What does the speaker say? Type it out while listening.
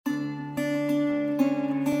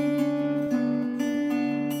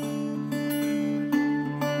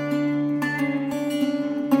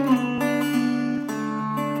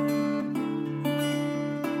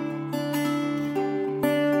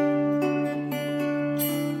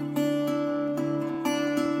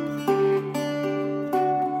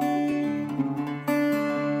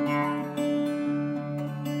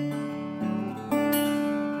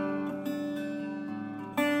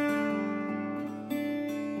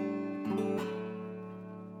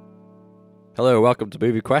Hello, welcome to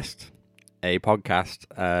Movie Quest, a podcast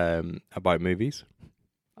about movies.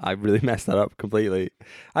 I really messed that up completely.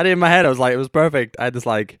 I did in my head, I was like, it was perfect. I had this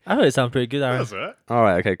like... I thought it sounded pretty good, Aaron. That's right. All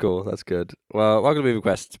right, okay, cool. That's good. Well, welcome to Movie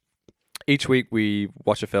Quest. Each week we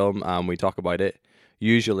watch a film and we talk about it.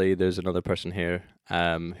 Usually there's another person here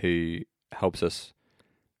who helps us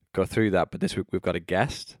go through that, but this week we've got a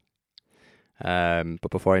guest. But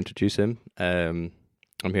before I introduce him, I'm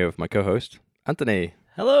here with my co-host, Anthony.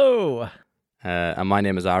 Hello. And my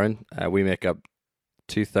name is Aaron. We make up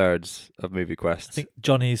 2/3 of Movie Quest. I think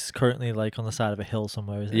Johnny's currently like on the side of a hill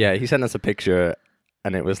somewhere, isn't Yeah, he sent us a picture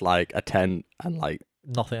and it was like a tent and like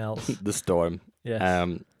Nothing else. the storm. Yeah.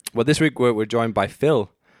 Well, this week we're joined by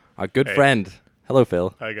Phil, our good Hey. friend. Hello,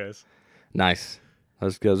 Phil. Hi guys. Nice.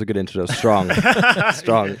 That was a good intro. Strong.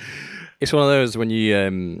 Strong. It's one of those when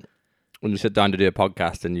you sit down to do a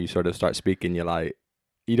podcast and you sort of start speaking, you're like,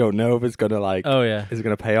 you don't know if it's gonna like, Oh yeah. is it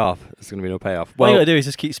gonna pay off? It's gonna be no payoff. What you Well, gotta do is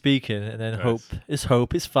just keep speaking and then Nice. hope. It's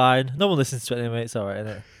hope. It's fine. No one listens to it anyway. It's alright,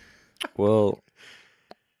 isn't it? well,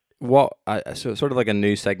 so sort of like a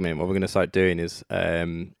new segment. What we're gonna start doing is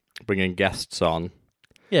bringing guests on.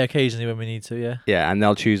 Yeah, occasionally when we need to. Yeah. Yeah, and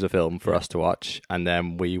they'll choose a film for us to watch, and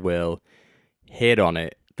then we will hit on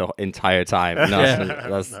it the entire time. No, Yeah.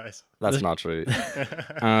 Nice. that's not true.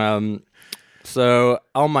 So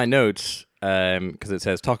on my notes, because it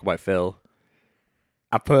says talk about Phil,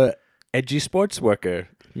 I put edgy sports worker,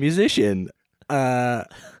 musician. I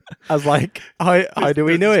was like, how do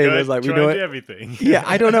we know him? I was like, we know it. Everything. Yeah,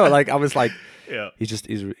 I don't know. Like, I was like, Yeah,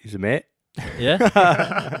 he's a mate.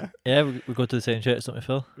 Yeah. Yeah. We go to the same church, don't we,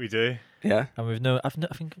 Phil? we do. Yeah. And we've known. I think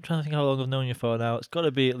I'm trying to think how long I've known you for now. It's got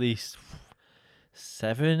to be at least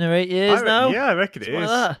 7 or 8 years now. Yeah, I reckon it Something is.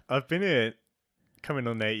 like that. I've been here coming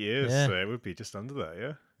on 8 years, Yeah. so it would be just under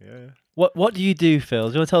that. Yeah. What do you do, Phil?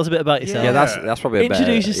 Do you want to tell us a bit about yourself? Yeah, Yeah. that's probably a better.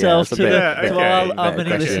 Introduce yourself that's a to, bit- Yeah, to okay. our better many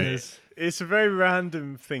question. listeners. It's a very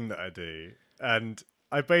random thing that I do, and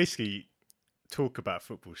I basically talk about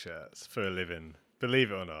football shirts for a living.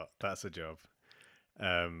 Believe it or not, that's a job.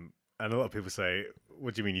 And a lot of people say,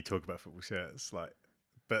 "What do you mean you talk about football shirts?"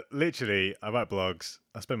 But literally, I write blogs.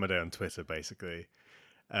 I spend my day on Twitter, basically,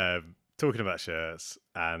 talking about shirts.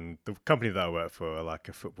 And the company that I work for are like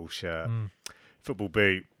a football shirt, football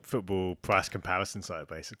boot, football price comparison site,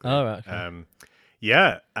 basically. Oh, right, okay.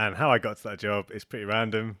 Yeah, and how I got to that job is pretty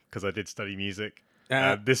random because I did study music.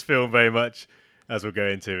 Uh, This film very much, as we'll go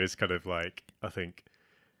into, is kind of like, I think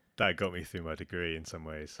that got me through my degree in some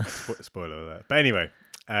ways. Spoiler alert. But anyway,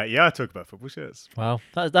 I talk about football shirts. Wow,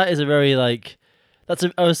 that is a very like.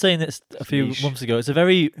 I was saying this a few Niche. months ago. It's a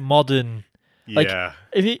very modern. Like, Yeah.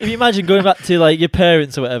 If you imagine going back to like your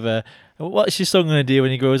parents or whatever, what's your son gonna do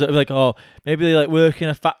when he grows up? Like, oh, maybe they like work in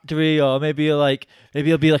a factory, or maybe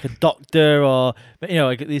he'll be like a doctor, or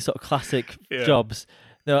like these sort of classic Yeah. jobs.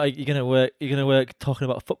 No, like, you're gonna work talking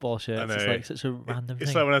about football shirts. It's know. like such a random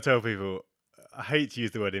It's thing. like when I tell people, I hate to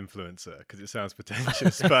use the word influencer because it sounds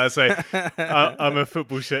pretentious, but I say I'm a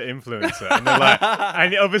football shirt influencer, and they're like,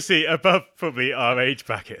 and obviously above probably our age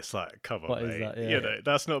bracket, it's like, come on, What is mate, that? Yeah.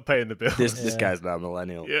 that's not paying the bills. this Yeah. guy's not a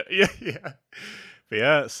millennial. Yeah. But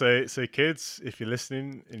yeah, so kids, if you're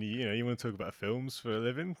listening and you want to talk about films for a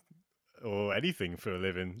living or anything for a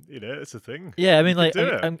living, it's a thing. Yeah, I mean, You like, can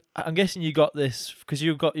do it. I'm guessing you got this because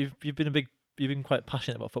you've been quite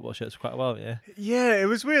passionate about football shirts for quite a while, yeah. Yeah, it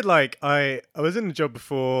was weird. Like I was in a job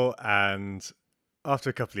before, and after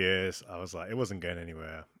a couple of years, I was like, it wasn't going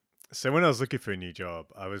anywhere. So when I was looking for a new job,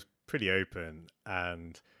 I was pretty open,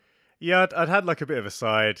 and yeah, I'd had like a bit of a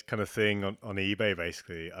side kind of thing on eBay.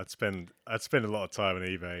 Basically, I'd spend a lot of time on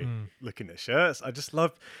eBay looking at shirts. I just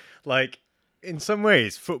loved, like, in some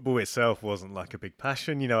ways, football itself wasn't like a big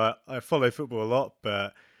passion. I follow football a lot,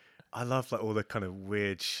 but I love like all the kind of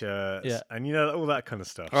weird shirts, Yeah. and all that kind of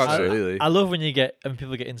stuff. Oh, absolutely. I love when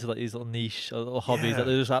people get into like these little niche or little hobbies that Yeah.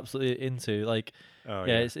 they're just absolutely into. Like, Oh,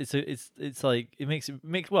 yeah, it's like it makes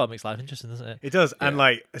life interesting, doesn't it? It does, and Yeah.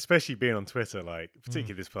 like especially being on Twitter, like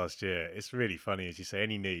particularly this past year, it's really funny as you say.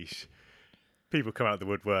 Any niche, people come out of the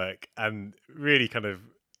woodwork, and really kind of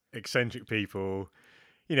eccentric people.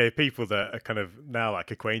 People that are kind of now like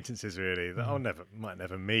acquaintances, really that might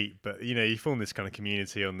never meet, but you form this kind of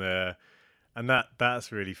community on there, and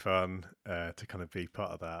that's really fun to kind of be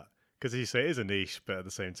part of that. Because as you say, it is a niche, but at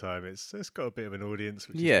the same time, it's got a bit of an audience,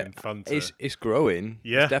 which Yeah, has been fun to. it's growing.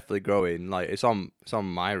 Yeah. It's definitely growing. Like it's on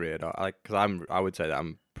my radar. Like because I would say that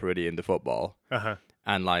I'm pretty into football, Uh-huh.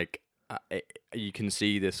 and like you can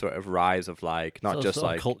see this sort of rise of like not Sort of- just sort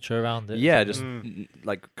of like culture around it. yeah, just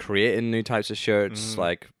like creating new types of shirts, Mm.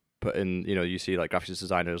 like putting you see like graphics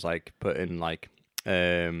designers like putting like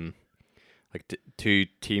like two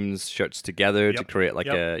teams shirts together to Yep, create like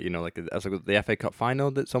yep. a like as like the FA Cup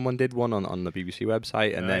final that someone did one on the BBC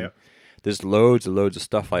website, and then Yep. there's loads of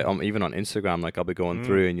stuff like even on Instagram. Like I'll be going Mm.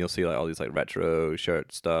 through and you'll see like all these like retro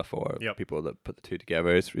shirt stuff or Yep. people that put the two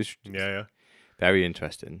together. It's Yeah. very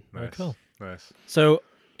interesting. Very Nice. cool. Nice. So,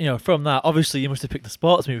 from that, obviously you must have picked the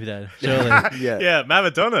sports movie then, surely. Yeah,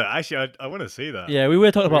 Maradona. Actually, I want to see that. Yeah, we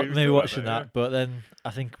were talking about We maybe thought about watching that, that, but then I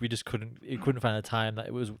think we just couldn't find a time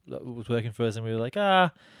that was working for us, and we were like,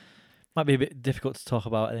 might be a bit difficult to talk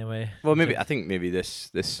about anyway. Well, I think maybe this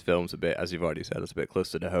film's a bit, as you've already said, it's a bit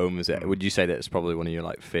closer to home. Is it? Would you say that it's probably one of your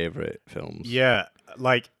like favorite films? Yeah,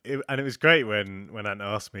 and it was great when Ant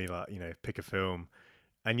asked me pick a film,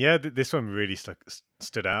 and this one really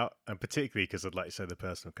stood out, and particularly because I'd like to say the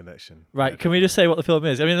personal connection. Right, can we just say what the film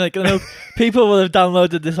is? I mean, I know people will have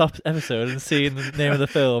downloaded this episode and seen the name of the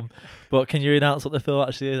film, but can you announce what the film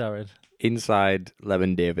actually is, Aaron? Inside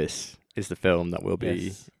Llewyn Davis is the film that we'll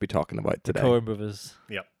be talking about today. Coen Brothers.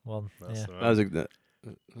 Yep. One. That's the one. That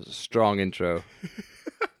was a strong intro.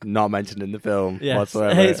 Not mentioned in the film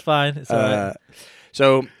whatsoever. Hey, it's fine. It's alright.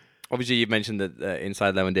 So obviously you've mentioned that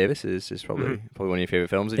Inside Llewyn Davis is probably one of your favorite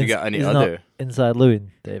films. Have you got any It's other? not Inside Llewyn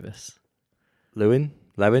Davis. Llewyn?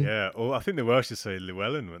 Yeah, or I think the Welsh would say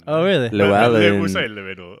Llewellyn. wouldn't Oh, they? really? Llewellyn. We'll say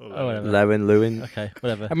Llewyn or Oh, whatever. Llewyn. Okay,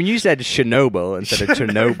 whatever. I mean, you said Chernobyl instead of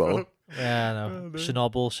Chernobyl. Yeah, I know.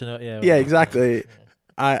 Chernobyl, yeah. Yeah, exactly.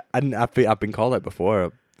 I've been called out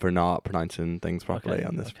before for not pronouncing things properly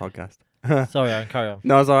on this podcast. Sorry, Aaron, carry on.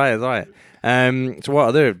 No, it's all right. It's all right. So what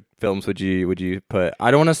other films would you put?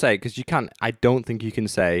 I don't want to say because you can't. I don't think you can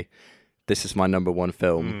say this is my number one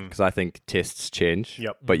film because I think tastes change.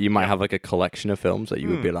 Yep. But you might have like a collection of films that you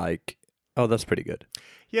would be like, oh, that's pretty good.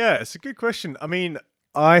 Yeah, it's a good question. I mean,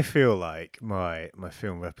 I feel like my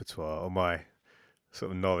film repertoire or my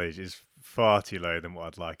sort of knowledge is far too low than what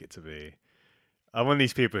I'd like it to be. I'm one of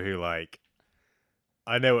these people who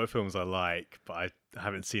I know what films I like, but I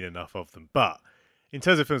haven't seen enough of them. But in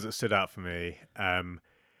terms of films that stood out for me, I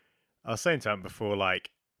was saying to Ant before,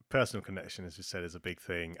 personal connection, as you said, is a big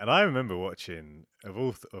thing. And I remember watching of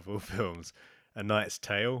all films, A Knight's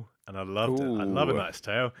Tale, and I loved it. I love A Knight's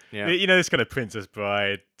Tale. Yeah. This kind of Princess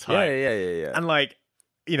Bride type. Yeah. And I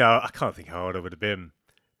can't think how old I would have been,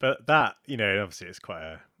 but that, obviously it's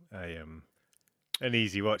quite an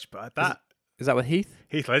easy watch. But that Is that with Heath?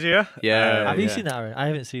 Heath Ledger, Yeah. Have you seen that, Aaron? I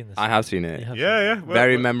haven't seen this. I have seen it. You have yeah. seen it.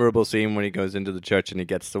 Very memorable scene when he goes into the church and he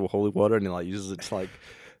gets the holy water and he uses it to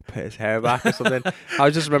put his hair back or something. I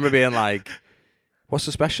just remember being like, "What's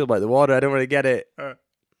so special about the water? I don't really get it."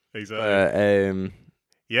 Exactly.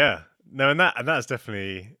 Yeah. No, and that's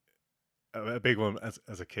definitely a big one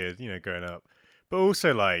as a kid, growing up. But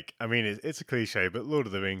also, it's a cliche, but Lord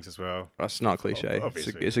of the Rings as well. That's not cliche.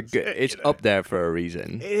 Obviously, It's a good. It's up there for a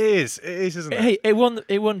reason. It is, isn't it? Hey, it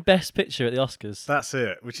won Best Picture at the Oscars That's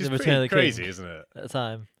it, which is The Return of pretty the King. crazy, isn't it? at the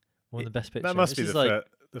time. Won the Best Picture. That must be This the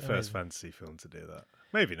is first amazing. fantasy film to do that.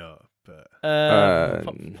 Maybe not, but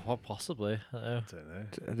Possibly. I don't know.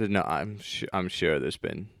 I don't know. No, I'm sure there's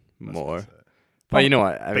been more. That's it. But you know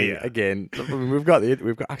what? I mean, yeah. again, we've got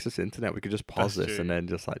access to the internet. We could just pause That's this true. and then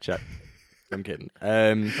just check. I'm kidding.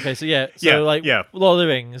 Okay, so yeah, Yeah. Lord of the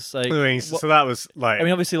Rings. Lord of the Rings, so that was I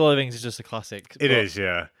mean, obviously, Lord of the Rings is just a classic. it is,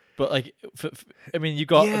 yeah. But I mean, you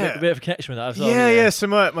got Yeah. a bit of a connection with that. As well, Yeah. So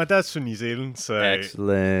my dad's from New Zealand, so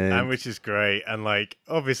Excellent. and which is great, and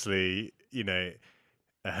obviously,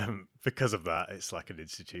 because of that, it's like an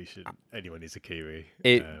institution. Anyone is a Kiwi.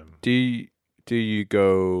 Do you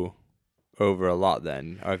go over a lot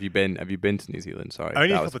then, or have you been to New Zealand? Sorry,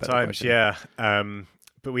 Only a that was couple of better times, question. yeah.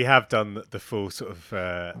 But we have done the full sort of.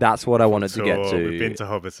 That's what I wanted to get tour. to. We've been to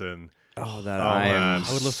Hobbiton. Oh, that Oh, I am. man.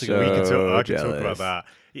 I would love to so go. I can talk jealous. about that.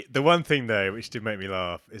 The one thing though, which did make me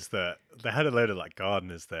laugh, is that they had a load of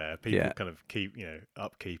gardeners there. People kind of keep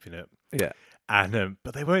upkeeping it. Yeah. And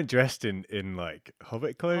but they weren't dressed in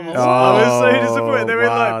Hobbit clothes. Oh. I was so disappointed. They were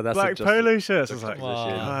wow, in that's black a polo shirts. I was like,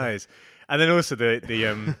 Wow. guys. And then also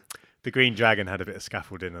the Green Dragon had a bit of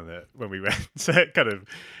scaffolding on it when we went, so it kind of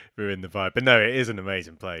ruined the vibe. But no, it is an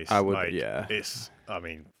amazing place. I would, yeah. It's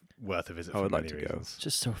worth a visit. I would for like many to go. reasons.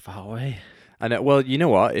 Just so far away. And well, you know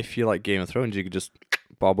what? If you like Game of Thrones, you could just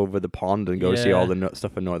bob over the pond and go see all the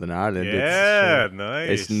stuff in Northern Ireland. Yeah, nice.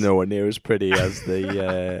 It's nowhere near as pretty as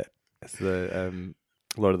the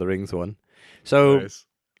Lord of the Rings one. So, Nice.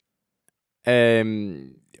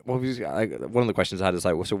 one of the questions I had is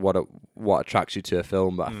so what attracts you to a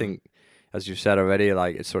film? But I think, as you've said already,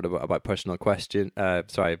 it's sort of about personal question. A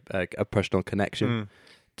personal connection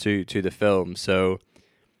to the film. So,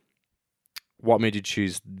 what made you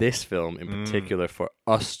choose this film in particular for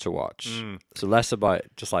us to watch? So less about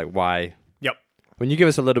just why When you give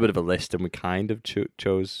us a little bit of a list, and we kind of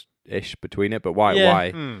chose ish between it, but why? Yeah. Why?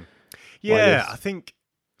 Yeah, this? I think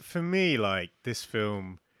for me, like this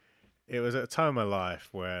film, it was at a time in my life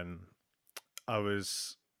when I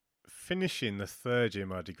was finishing the third year of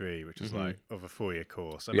my degree, which is like of a 4-year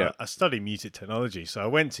course, and Yeah. I studied music technology. So I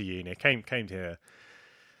went to uni, came to here,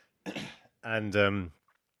 and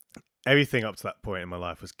everything up to that point in my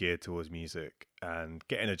life was geared towards music and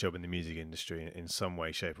getting a job in the music industry in some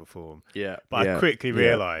way, shape, or form. Yeah. But yeah, I quickly yeah.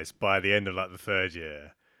 realised by the end of like the third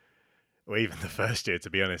year, or even the first year, to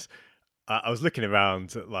be honest, I was looking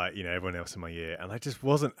around at like, you know, everyone else in my year, and I just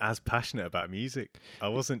wasn't as passionate about music. I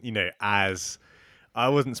wasn't, you know, I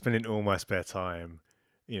wasn't spending all my spare time,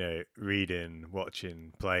 you know, reading,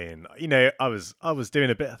 watching, playing. You know, I was doing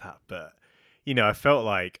a bit of that, but you know, I felt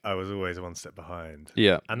like I was always one step behind.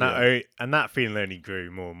 Yeah. And that feeling only grew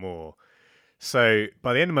more and more. So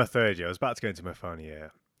by the end of my third year, I was about to go into my final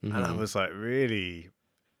year, and I was like really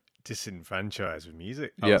disenfranchised with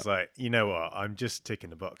music. I was like, you know what? I'm just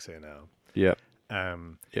ticking the box here now. Yeah.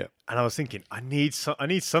 And I was thinking, I need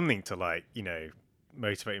something to like, you know,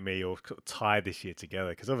 motivate me or tie this year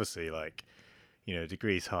together, because obviously, like, you know,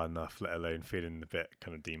 degree is hard enough, let alone feeling a bit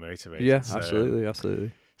kind of demotivated. Yeah. So,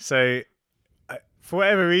 Absolutely. So for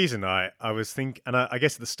whatever reason, I was thinking, and I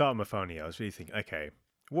guess at the start of my final year, I was really thinking, okay,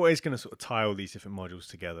 what is going to sort of tie all these different modules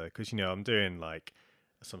together? Because, you know, I'm doing like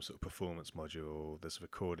some sort of performance module, there's a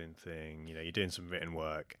recording thing, you know, you're doing some written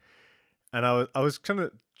work. And I was trying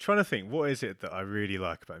to think, what is it that I really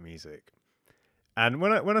like about music? And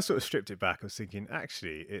when I sort of stripped it back, I was thinking,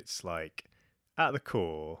 actually, it's like at the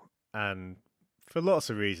core, and for lots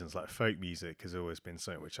of reasons, like folk music has always been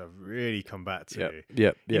something which I've really come back to.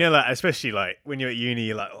 Yeah. You know, like especially like when you're at uni,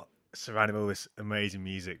 you're like surrounded by all this amazing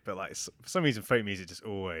music, but like for some reason, folk music just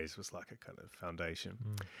always was like a kind of foundation.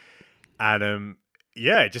 And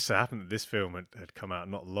yeah, it just so happened that this film had come out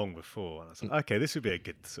not long before, and I was like, okay, this would be a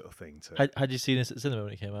good sort of thing to. Had you seen this at cinema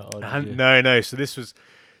when it came out? Or did you? No. So this was.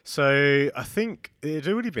 So I think it had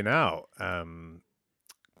already been out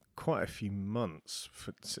quite a few months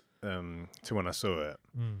to when I saw it,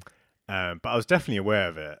 but I was definitely aware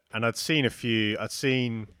of it, and I'd seen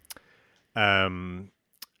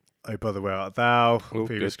Oh Brother Where Art Thou,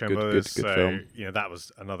 previous Grandmothers. So film. you know, that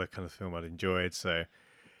was another kind of film I'd enjoyed. So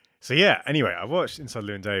yeah. Anyway, I watched Inside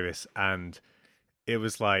Llewyn Davis, and it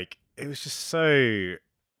was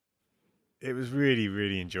really,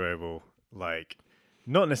 really enjoyable. Like,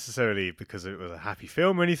 not necessarily because it was a happy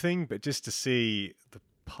film or anything, but just to see the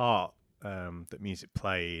part that music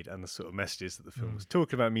played and the sort of messages that the film was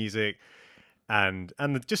talking about music, and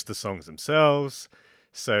just the songs themselves.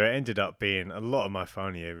 So it ended up being a lot of my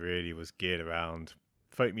final year really was geared around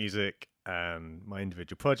folk music, and my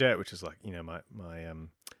individual project, which is like, you know, my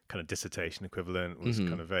kind of dissertation equivalent, was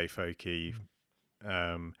kind of very folky.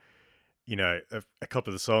 You know, a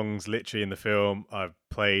couple of the songs literally in the film I've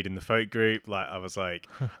played in the folk group. Like, I was like,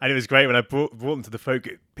 and it was great when I brought them to the folk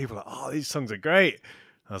group. People were like, oh, these songs are great.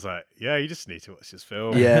 I was like, yeah, you just need to watch this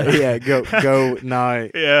film. Yeah. Go now.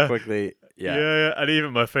 Yeah. Quickly. Yeah. And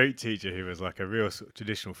even my folk teacher, who was like a real sort of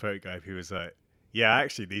traditional folk guy, he was like, yeah,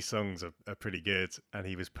 actually, these songs are pretty good. And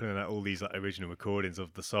he was putting out all these like original recordings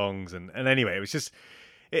of the songs. And anyway, it was just,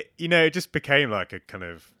 it just became like a kind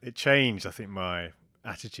of, it changed, I think, my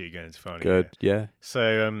attitude going into final year. Yeah.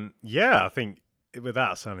 So, yeah, I think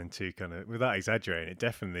without exaggerating, it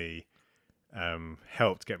definitely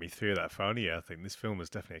helped get me through that final year. I think this film was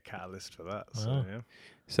definitely a catalyst for that. So, Wow. yeah.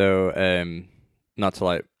 So, not to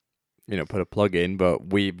like, you know, put a plug in,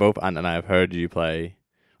 but we both, Ant and I, have heard you play.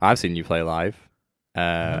 I've seen you play live,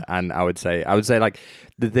 and I would say like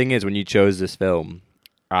the thing is, when you chose this film,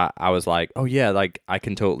 I was like, oh yeah, like I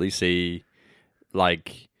can totally see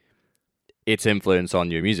like its influence on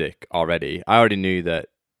your music already. I already knew that.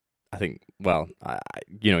 I think, well, I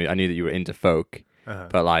knew that you were into folk,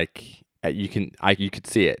 but like you could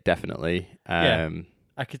see it definitely.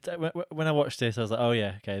 I could when I watched this, I was like, oh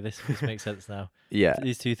yeah, okay, this makes sense now. Yeah,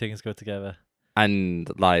 These two things go together. And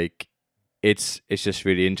like, it's just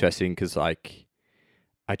really interesting because like,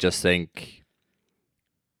 I just think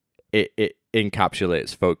it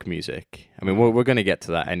encapsulates folk music. I mean, we're going to get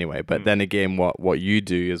to that anyway, but then again, what you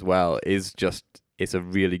do as well is just, it's a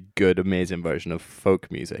really good, amazing version of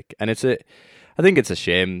folk music. And I think it's a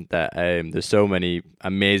shame that there's so many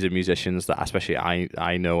amazing musicians that, especially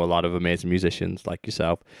I know a lot of amazing musicians like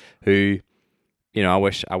yourself who, you know, I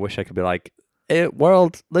wish I could be like, hey,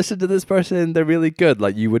 world, listen to this person, they're really good.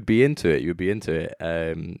 Like, you would be into it.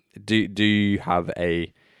 Do you have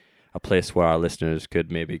a place where our listeners could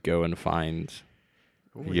maybe go and find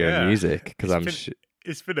your music? Because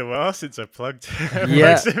It's been a while since I plugged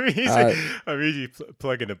Yeah, most of the music. I'm usually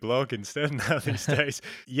plugging a blog instead now these days.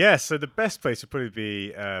 Yeah, so the best place would probably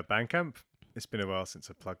be Bandcamp. It's been a while since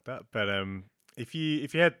I plugged that, but if you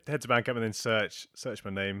head to Bandcamp and then search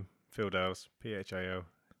my name, Phil Delves, PhilDelves,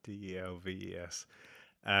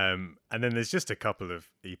 and then there's just a couple of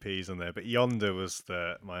EPs on there. But Yonder was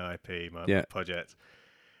my IP, my project.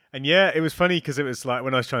 And yeah, it was funny because it was like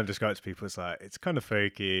when I was trying to describe it to people, it's like it's kind of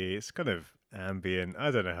folky, it's kind of ambient.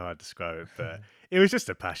 I don't know how I'd describe it, but it was just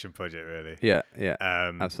a passion project, really. Yeah,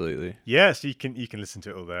 absolutely. Yeah, so you can listen to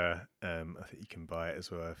it all there. I think you can buy it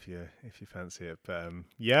as well if you fancy it. But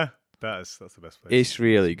yeah, that's the best place. It's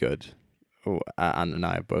really good. Oh, Anne and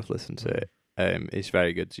I have both listened to it. It's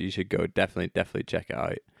very good. So you should go definitely check it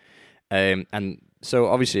out. And so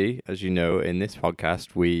obviously, as you know, in this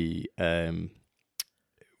podcast we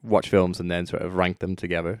watch films and then sort of rank them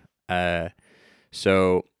together.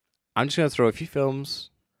 So I'm just going to throw a few films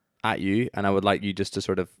at you, and I would like you just to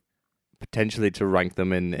sort of potentially to rank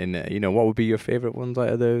them in what would be your favorite ones out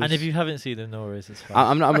of those. And if you haven't seen them, no worries, it's fine.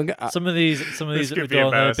 I'm not. Some of these that we've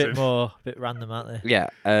done are a bit random, aren't they? Yeah.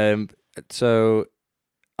 So,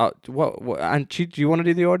 what? And do you want to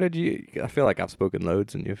do the order? I feel like I've spoken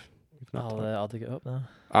loads, and you've not. I'll dig it up now.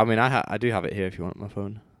 I mean, I do have it here if you want my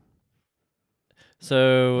phone.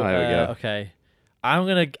 So there we go. Okay, I'm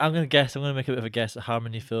gonna guess. I'm gonna make a bit of a guess at how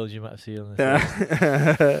many films you might have seen on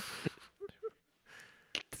this.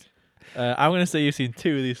 I'm gonna say you've seen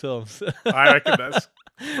 2 of these films. I reckon that's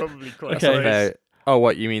probably quite nice. Oh,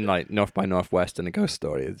 what you mean, like North by Northwest and A Ghost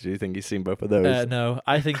Story? Do you think you've seen both of those? No,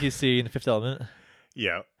 I think you've seen Fifth Element.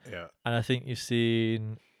 Yeah. And I think you've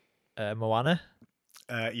seen Moana.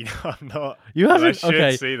 I'm not. You haven't? I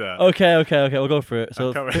should see that. Okay. We'll go for it.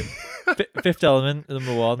 So, Fifth Element,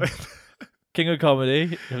 number 1. King of Comedy.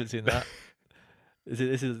 You haven't seen that.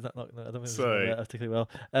 This is not. I don't think it's that particularly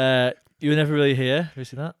well. You Were Never Really Here. Have you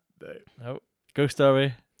seen that? No. Ghost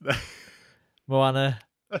Story. Moana.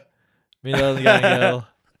 Me and the Gang Girl.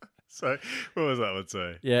 Sorry, what was that one?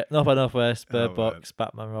 Sorry. Yeah, North by Northwest, Bird Box,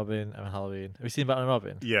 Batman, Robin, and Halloween. Have you seen Batman and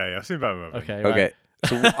Robin? Yeah, I've seen Batman and Robin. Okay. Right. Okay.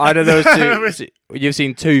 So out of those 2, you've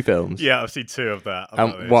seen 2 films. Yeah, I've seen 2 of that.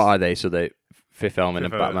 What are they? So they Fifth Element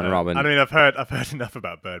and Batman and Robin. I mean, I've heard enough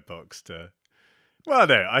about Bird Box to. Well,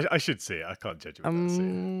 no, I should see it. I can't judge it without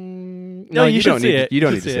seeing it. No, you should see it. You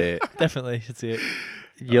don't need to see it. Definitely, you should see it.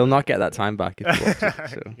 You'll not get that time back if you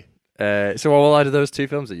watch it. So all out of those 2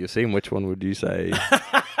 films that you've seen, which one would you say?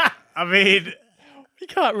 I mean, you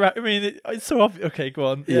can't. I mean, it's so obvious. Okay, go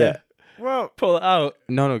on. Yeah. Well, pull it out.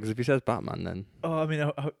 No, because if he says Batman, then. Oh, I mean,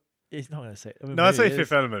 he's not going to say it. I mean, no, I'd say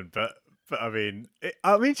Fifth Element, but I mean,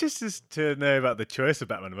 just to know about the choice of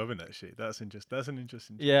Batman and Robin. Actually, that's interesting. That's an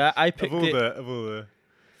interesting. Choice. Yeah, I picked it. Of all the.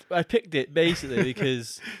 I picked it basically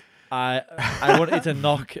because I wanted to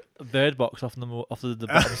knock Bird Box off the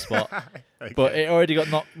bottom spot, Okay. but it already got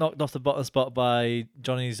knocked off the bottom spot by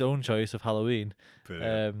Johnny's own choice of Halloween.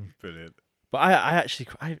 Brilliant. But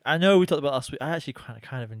I know we talked about last week. I actually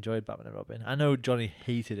kind of enjoyed Batman and Robin. I know Johnny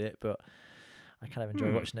hated it, but I kind of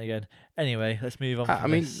enjoyed watching it again. Anyway, let's move on. I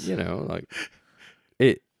mean, like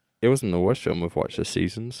it wasn't the worst film we've watched this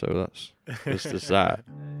season, so that's just that.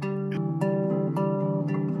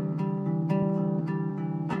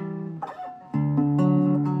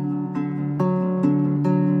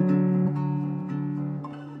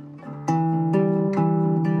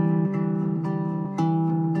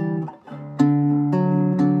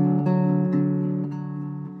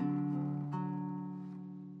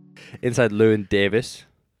 Inside Llewyn Davis.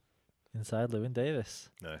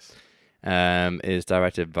 Nice. Is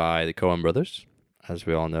directed by the Coen brothers, as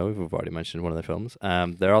we all know. We've already mentioned one of their films.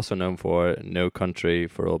 They're also known for No Country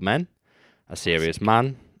for Old Men, A Serious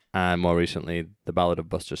Man, and more recently, The Ballad of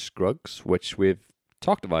Buster Scruggs, which we've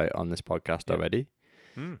talked about on this podcast already.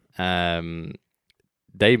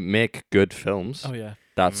 They make good films. Oh yeah.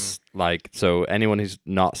 That's so anyone who's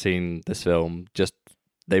not seen this film,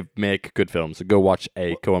 they make good films. So go watch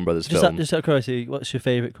a Coen Brothers film. Just out of curiosity, what's your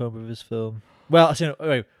favourite Coen Brothers film? Well,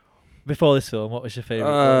 actually, before this film, what was your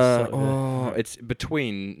favourite? It's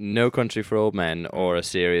between No Country for Old Men or A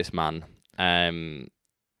Serious Man.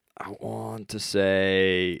 I want to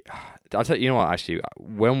say, I'll tell you, you know what? Actually,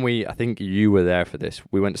 I think you were there for this.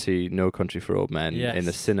 We went to see No Country for Old Men in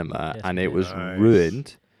the cinema, and it was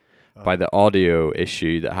ruined by the audio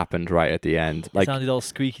issue that happened right at the end. It sounded all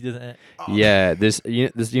squeaky, didn't it? Yeah, there's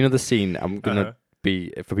the scene. I'm gonna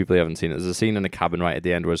be for people who haven't seen it. There's a scene in the cabin right at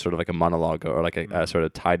the end where it's sort of like a monologue or like a sort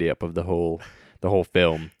of tidy up of the whole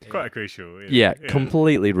film. It's quite crucial. Yeah,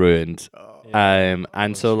 completely ruined.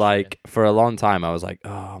 And so like for a long time I was like,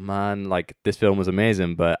 oh man, like this film was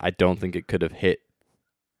amazing, but I don't think it could have hit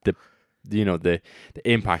the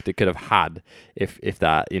impact it could have had if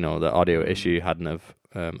that the audio issue hadn't have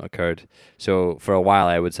occurred. So for a while,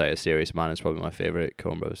 I would say A Serious Man is probably my favorite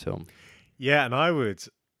Coen Brothers film. Yeah, and I would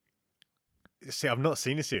see. I've not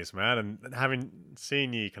seen A Serious Man, and having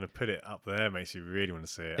seen you kind of put it up there makes you really want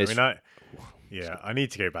to see it. I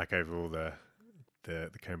need to go back over all the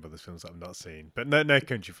Coen Brothers films that I've not seen. But No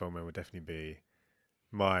Country for Old Men would definitely be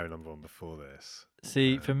my number one before this.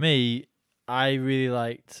 See, for me, I really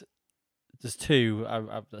liked. There's two.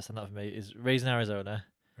 That's enough for me. Is Raising Arizona,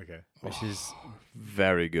 Okay. which is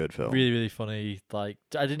Very good film. really, really funny. Like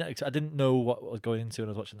I didn't know what I was going into when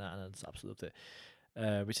I was watching that, and I just absolutely loved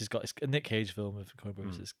it. Which has got it's a Nick Cage film with Coen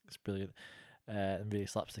Brothers. It's brilliant and really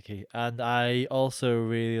slapsticky. And I also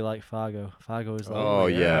really like Fargo. Fargo is like Oh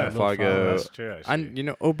yeah, I love Fargo. That's true, actually.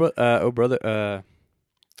 And Oh Brother.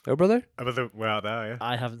 Other way out there, yeah.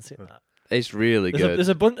 I haven't seen that. It's really good. There's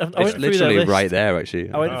a bunch. I It's went through their literally list. right there,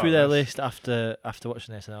 actually. I went Oh, through their nice. list after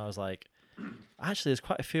watching this, and I was like, actually, there's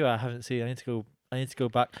quite a few I haven't seen. I need to go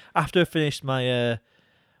back after I finished my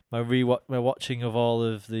my watching of all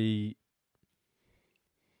of the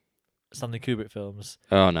Stanley Kubrick films.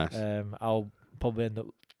 Oh, nice. I'll probably end up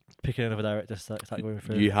picking another director to start going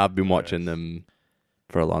through. You have been watching them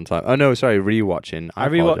for a long time. Oh no, sorry, rewatching. I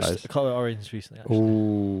rewatched apologize. Colour Orange recently. Actually.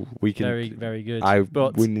 Oh, we can. Very, very good. But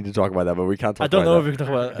but we need to talk about that, but we can't talk I don't about know that. if we can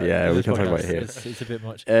talk about. Yeah, in we this can talk about it podcast. here. It's a bit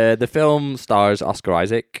much. The film stars Oscar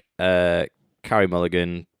Isaac, Carey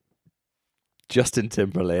Mulligan, Justin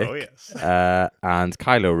Timberlake, Oh yes. and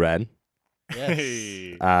Kylo Ren, Yes.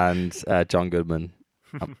 Hey. and John Goodman.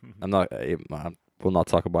 I'm not. We'll not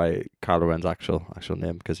talk about Kylo Ren's actual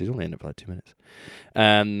name because he's only in it for like 2 minutes.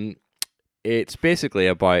 It's basically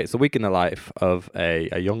it's the week in the life of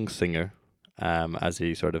a young singer, as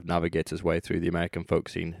he sort of navigates his way through the American folk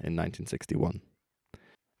scene in 1961.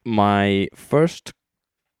 My first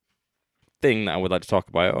thing that I would like to talk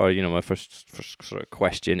about, or my first sort of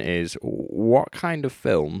question is, what kind of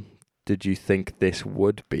film did you think this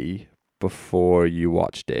would be before you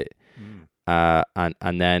watched it? And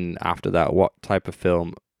then after that, what type of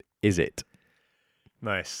film is it?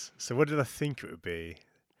 Nice. So what did I think it would be?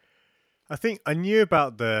 I think I knew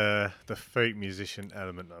about the folk musician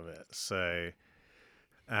element of it. So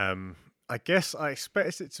I guess I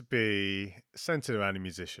expected it to be centered around a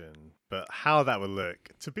musician, but how that would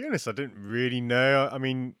look, to be honest, I didn't really know. I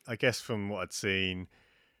mean, I guess from what I'd seen,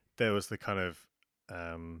 there was the kind of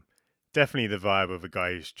definitely the vibe of a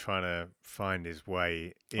guy who's trying to find his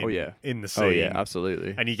way in the scene. Oh yeah,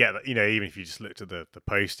 absolutely. And you get that, even if you just looked at the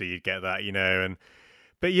poster, you'd get that,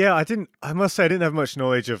 but yeah, I must say I didn't have much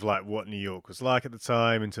knowledge of like what New York was like at the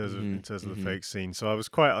time in terms of the folk scene. So I was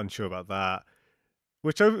quite unsure about that,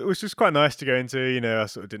 which was just quite nice to go into. I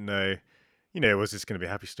sort of didn't know, was this going to be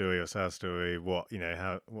a happy story or sad story? What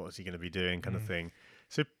was he going to be doing, kind of thing.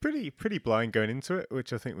 So pretty blind going into it,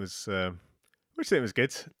 which I think was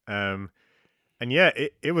good. And yeah,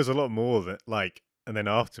 it was a lot more that and then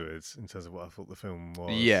afterwards in terms of what I thought the film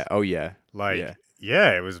was. Yeah. Oh yeah.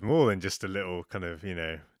 Yeah, it was more than just a little kind of,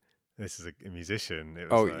 this is a musician.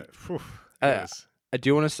 It was I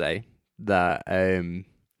do want to say that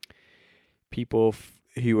people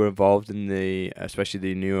who were involved in especially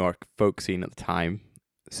the New York folk scene at the time,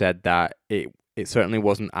 said that it certainly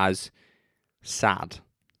wasn't as sad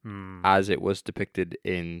as it was depicted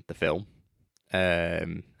in the film.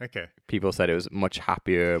 Okay. People said it was much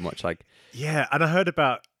happier, much like... Yeah, and I heard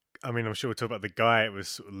about... I mean, I'm sure we'll talk about the guy it was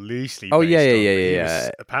sort of loosely Oh, based yeah, on, but yeah, he yeah.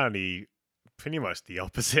 was apparently pretty much the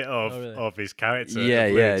opposite of his character. Yeah,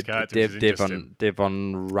 of yeah. Llewyn's character, which is interesting. Dave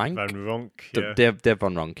von Rank? Van Ronk, yeah. Dave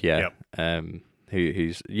von Rank, yeah. Yep.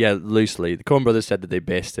 Who's loosely. The Coen Brothers said that they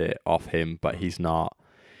based it off him, but he's not.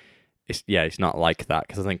 He's not like that,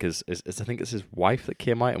 because I think it's his wife that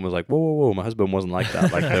came out and was like, whoa, my husband wasn't like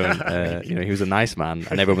that. Like, he was a nice man,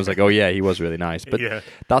 and everyone was like, oh yeah, he was really nice. But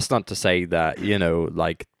that's not to say that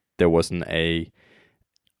like there wasn't a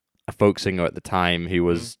folk singer at the time who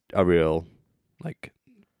was a real like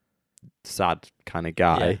sad kind of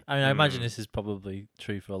guy. Yeah. I mean, I imagine this is probably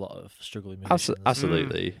true for a lot of struggling musicians.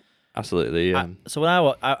 Absolutely. So when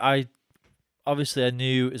I obviously I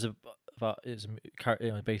knew it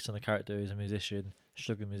was based on the character as a musician,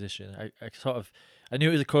 struggling musician. I knew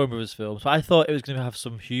it was a Coen Brothers film, so I thought it was going to have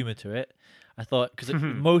some humor to it. I thought because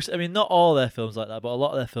not all their films like that, but a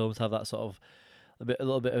lot of their films have that sort of a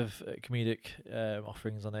little bit of comedic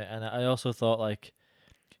offerings on it. And I also thought like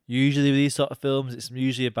usually with these sort of films, it's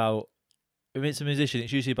usually about if it's a musician,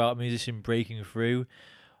 it's usually about a musician breaking through,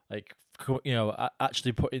 like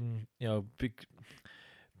actually putting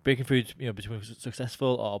breaking through, between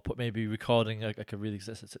successful or maybe recording like a really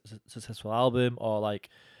successful album, or like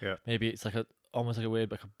maybe it's like almost like a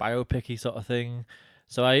weird like a biopic-y sort of thing.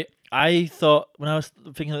 So I thought when I was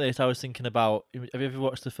thinking of this, I was thinking about, have you ever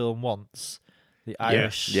watched the film Once? The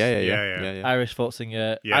Irish, Yeah. Irish folk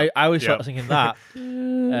singer. Yeah. I always started thinking that.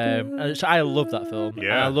 And I love that film.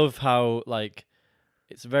 Yeah. And I love how like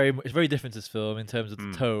it's very different to this film in terms of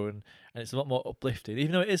the tone, and it's a lot more uplifting.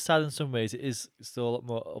 Even though it is sad in some ways, it is still a lot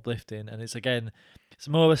more uplifting. And it's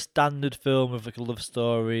more of a standard film of like a love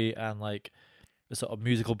story and like a sort of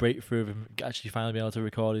musical breakthrough of him actually finally being able to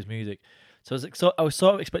record his music. So I was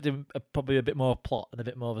sort of expecting probably a bit more plot and a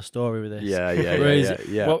bit more of a story with this.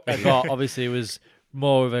 Yeah. What I got obviously was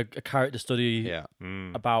more of a character study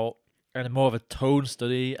about, and more of a tone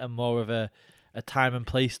study and more of a time and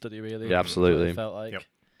place study, really. Yeah, absolutely. It felt like.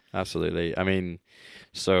 Absolutely. I mean,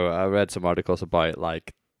 so I read some articles about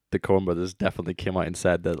like the Coen brothers definitely came out and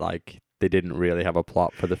said that like they didn't really have a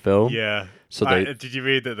plot for the film. Yeah. So did you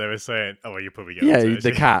read that they were saying? Oh, well, you probably get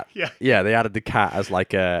the cat. Yeah. They added the cat as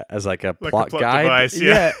like a plot plot guide. device,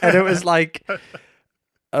 yeah. And it was like,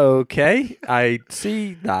 okay, I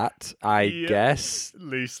see that. I guess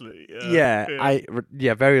loosely.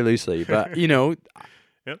 Very loosely, but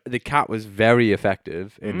the cat was very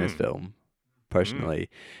effective in this film. Personally,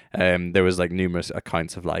 there was like numerous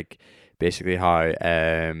accounts of like basically how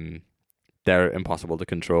they're impossible to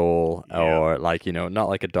control, or like not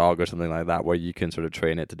like a dog or something like that where you can sort of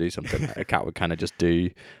train it to do something. A cat would kind of just do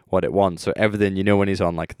what it wants. So everything, when he's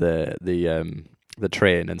on like the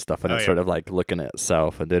train and stuff, and it's sort of like looking at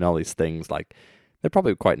itself and doing all these things, like they're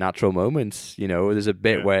probably quite natural moments. There's a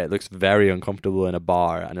bit where it looks very uncomfortable in a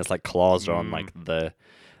bar, and it's like claws are on like the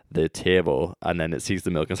table, and then it sees the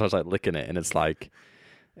milk and starts like licking it, and it's like,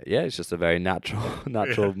 it's just a very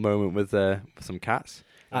natural moment with some cats.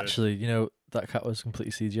 Actually, that cat was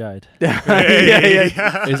completely CGI'd. Yeah.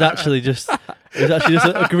 It was actually just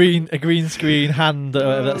a green screen hand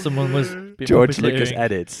that someone was George Lucas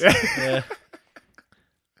edits. Yeah.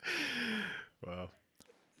 Wow.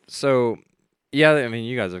 So, I mean,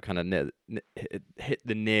 you guys have kind of hit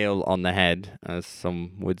the nail on the head, as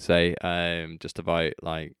some would say, just about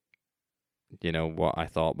like, what I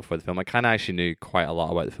thought before the film. I kind of actually knew quite a lot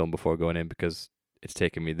about the film before going in, because it's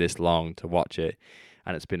taken me this long to watch it,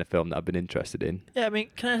 and it's been a film that I've been interested in. Yeah, I mean,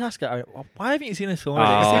 can I ask you, why haven't you seen this film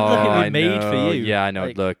already? It seems like it was made for you. Yeah, I know.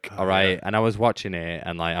 Like, look, all right. And I was watching it,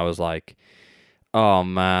 and like I was like, oh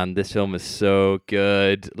man, this film is so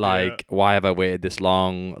good. Like, why have I waited this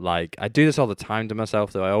long? Like, I do this all the time to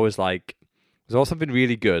myself, though. I always like, there's always something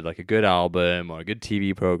really good, like a good album or a good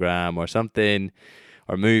TV program or something,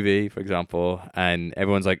 or movie, for example, and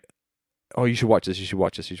everyone's like, oh, you should watch this, you should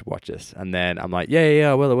watch this, you should watch this. And then I'm like,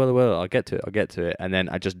 yeah, I will. I'll get to it. And then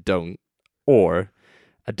I just don't. Or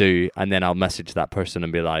I do, and then I'll message that person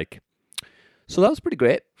and be like, so that was pretty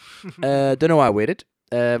great. Don't know why I waited,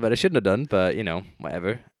 but I shouldn't have done, but,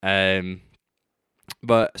 whatever.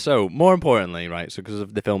 But so, more importantly, right, so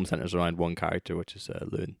because the film centers around one character, which is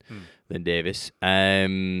Llewyn Davis.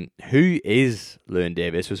 Who is Llewyn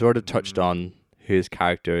Davis? We sort of touched on who his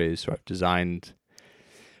character is sort of designed...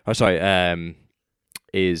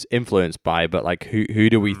 is influenced by, but like who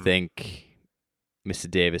do we think Mr.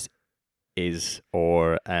 Davis is,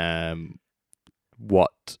 or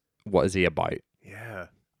what is he about? Yeah,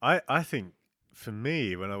 I think for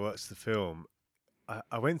me, when I watched the film,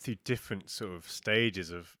 I went through different sort of stages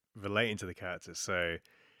of relating to the characters. So,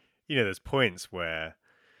 there's points where,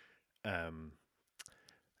 I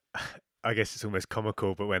guess it's almost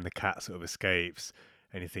comical, but when the cat sort of escapes,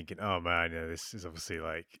 and you're thinking, oh man, this is obviously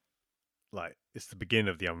like it's the beginning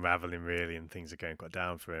of the unraveling, really, and things are going quite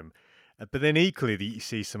down for him. But then equally, you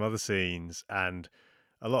see some other scenes and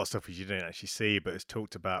a lot of stuff which you don't actually see, but it's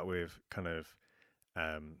talked about with kind of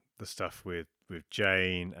the stuff with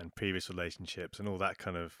Jane and previous relationships and all that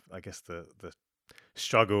kind of, I guess, the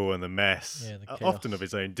struggle and the mess, often of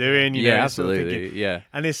his own doing. You know, absolutely, sort of thinking, yeah.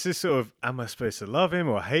 And it's just sort of, am I supposed to love him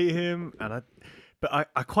or hate him? But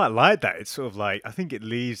I quite like that. It's sort of like, I think it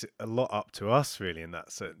leaves a lot up to us, really, in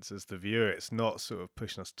that sense, as the viewer. It's not sort of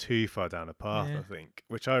pushing us too far down a path, I think,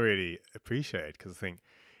 which I really appreciated, because I think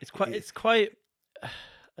it's quite,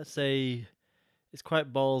 I'd say, it's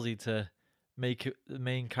quite ballsy to make the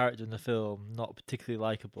main character in the film not particularly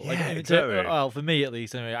likable. Yeah, exactly. Well, for me at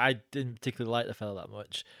least, anyway, I didn't particularly like the fella that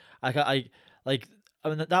much. I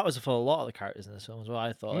mean, that was for a lot of the characters in this film as well.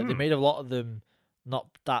 I thought they made a lot of them not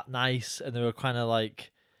that nice, and they were kind of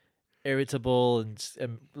like irritable and a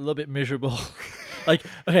little bit miserable. Like,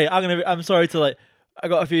 okay, I'm sorry to like, I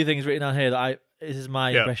got a few things written down here that this is my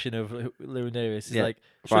Yeah. impression of Llewyn Davis. He's Yeah, like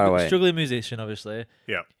far away. struggling musician, obviously.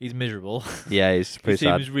 Yeah. He's miserable. Yeah, he's He pretty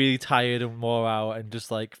sad. seems really tired and wore out and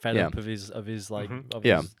just like fed Yeah. up of his like Mhm. of,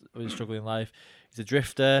 Yeah. of his struggling life. He's a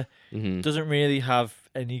drifter. Hmm. Doesn't really have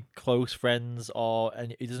any close friends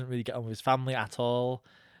he doesn't really get on with his family at all.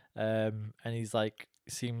 And he's like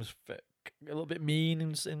seems a little bit mean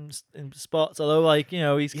in spots. Although like he's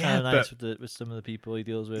kind Yeah, of nice but- with some of the people he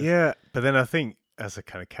deals with. Yeah, but then I think as a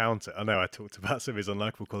kind of counter, I know I talked about some of his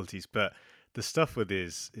unlikable qualities, but the stuff with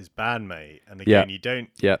his bandmate, and again, you don't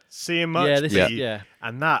Yeah. see him much. Yeah, but this you- yeah.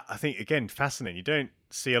 and that I think again fascinating. You don't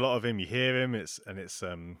see a lot of him. You hear him. It's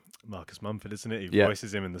Marcus Mumford, isn't it? He Yeah.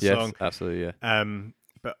 voices him in the Yes, song. absolutely. Yeah.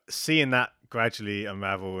 But seeing that gradually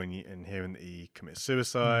unravel and hearing that he commits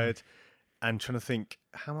suicide, and trying to think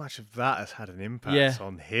how much of that has had an impact Yeah.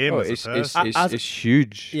 on him Oh, as a it's, person. it's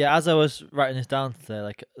huge. Yeah, as I was writing this down today,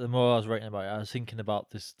 like the more I was writing about it, I was thinking about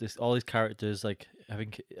this all these characters. Like I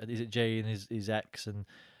think is it Jay and his ex and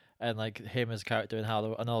like him as a character and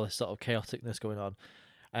and all this sort of chaoticness going on.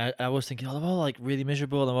 And I was thinking, they're all like really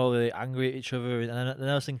miserable and they're all really angry at each other. And then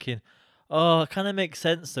I was thinking, it kind of makes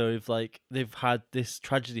sense though if like they've had this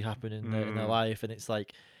tragedy happen in their life and it's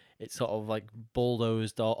like it's sort of like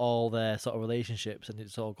bulldozed all their sort of relationships and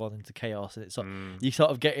it's all gone into chaos and it's sort you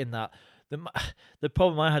sort of getting that the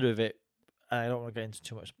problem I had with it, and I don't want to get into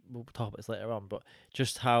too much, we'll talk about this later on, but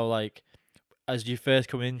just how like as you first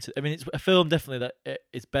come into, I mean it's a film definitely that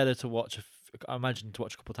it's better to watch I imagine to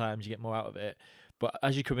watch a couple of times you get more out of it, but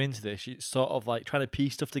as you come into this it's sort of like trying to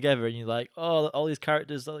piece stuff together and you're like, oh, all these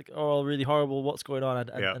characters are all really horrible, what's going on,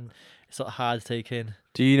 and it's sort of hard to take in.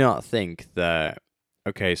 Do you not think that,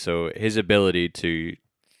 okay, so his ability to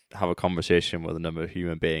have a conversation with another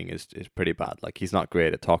human being is pretty bad. Like, he's not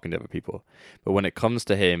great at talking to other people. But when it comes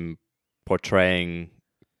to him portraying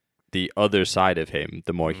the other side of him,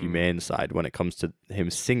 the more humane side, when it comes to him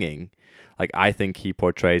singing, like, I think he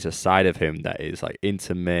portrays a side of him that is, like,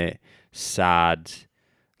 intimate, sad,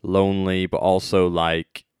 lonely, but also,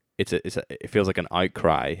 like, it feels like an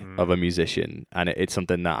outcry of a musician, and it's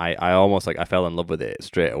something that I almost like I fell in love with it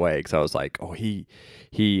straight away because I was like, oh, he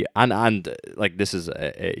and like this is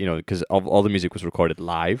because all the music was recorded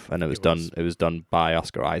live and it was done by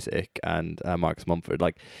Oscar Isaac and Marcus Mumford,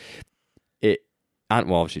 like it, and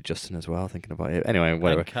well obviously Justin as well, thinking about it anyway,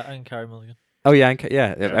 whatever. And Carey Mulligan. Oh yeah,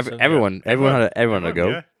 everyone had a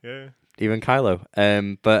go. Yeah. Even Kylo.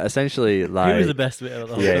 But essentially, like, He was the best bit of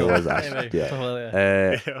the whole yeah, he film. was actually. Anyway,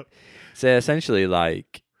 Yeah. Yeah. So essentially,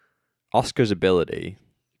 like, Oscar's ability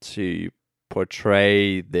to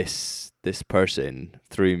portray this person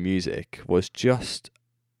through music was just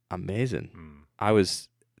amazing. I was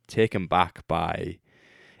taken back by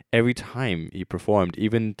every time he performed,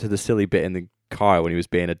 even to the silly bit in the car when he was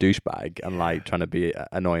being a douchebag and like trying to be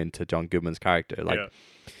annoying to John Goodman's character. Like,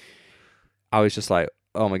 I was just like,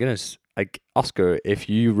 oh my goodness, like, Oscar, if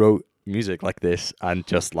you wrote music like this and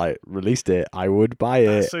just like released it, I would buy it.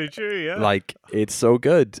 That's so true, yeah. Like, it's so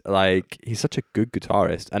good. Like, he's such a good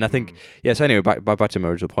guitarist. And I think, so anyway, back to my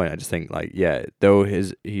original point, I just think, like, yeah, though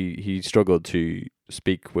he struggled to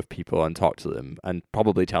speak with people and talk to them and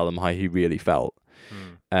probably tell them how he really felt.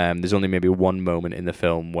 There's only maybe one moment in the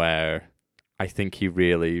film where I think he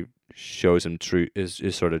really shows him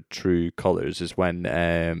his sort of true colors is when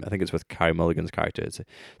I think it's with Carey Mulligan's character. It's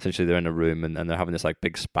essentially they're in a room and they're having this like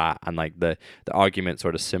big spat and like the argument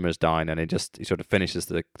sort of simmers down and he sort of finishes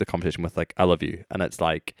the conversation with like, I love you, and it's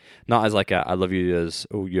like not as like I love you as,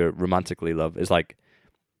 oh, you're romantically love. It's like,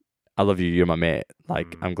 I love you, you're my mate,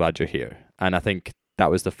 like I'm glad you're here. And I think that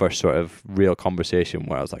was the first sort of real conversation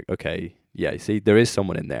where I was like, okay, yeah, see, there is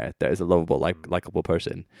someone in there that is a lovable, likable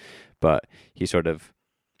person, but he sort of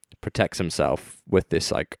protects himself with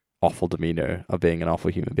this like awful demeanor of being an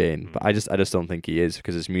awful human being. But I just don't think he is,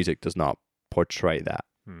 because his music does not portray that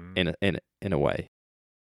in a way.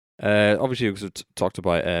 Obviously, we talked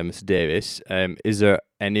about Mr. Davis. Is there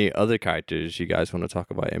any other characters you guys want to talk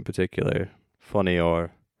about in particular, funny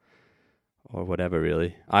or whatever?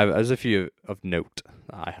 Really, there's a few of note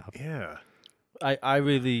that I have. Yeah. I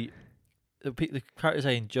really the characters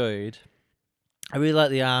I enjoyed. I really like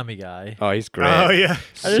the army guy. Oh, he's great. Oh yeah.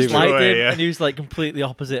 I just Super liked great, him, yeah. and he was like completely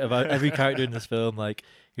opposite about every character in this film. Like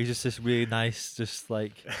he's just this really nice, just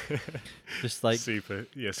like super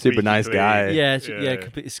super nice squeaky guy. clean. yeah,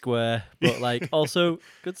 completely square, but like also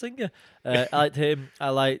good singer. I liked him. I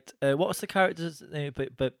liked what's the character's name?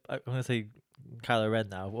 But I'm gonna say Kylo Ren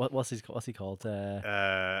now. What's he called?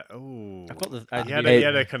 Oh. I've got the. He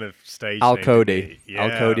had a kind of stage Al name, Cody. didn't he? Yeah,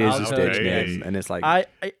 Al Cody is Al his Cody. stage name, and it's like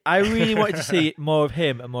I really wanted to see more of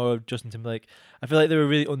him and more of Justin Timberlake. I feel like they were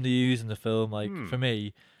really underused in the film. Like for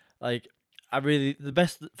me, like I really the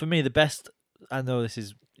best for me. The best. I know this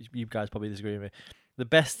is you guys probably disagree with me. The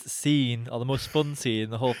best scene or the most fun scene in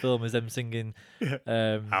the whole film is them singing.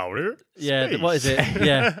 Outer What is it? space.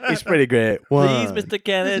 Yeah. It's pretty great. Please, One. Mr.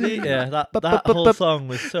 Kennedy. Yeah, that whole song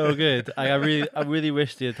was so good. I really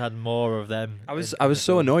wish they had more of them. I was in the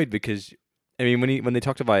so film. annoyed because I mean when they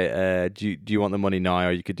talked about do you want the money now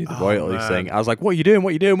or you could do the Oh, royalty man. thing, I was like, what are you doing? What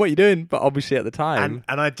are you doing? What are you doing? But obviously at the time,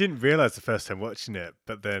 And I didn't realize the first time watching it,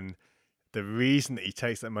 but then the reason that he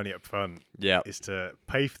takes that money up front yeah, is to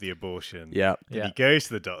pay for the abortion. yeah, And Yeah. he goes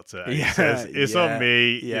to the doctor and Yeah, he says, "It's yeah, on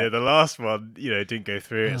me." yeah. The last one, didn't go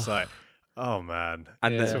through. It's like, oh man.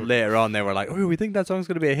 and Yeah. then later on they were like, oh, we think that song's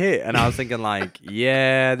gonna be a hit, and I was thinking like,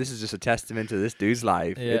 yeah, this is just a testament to this dude's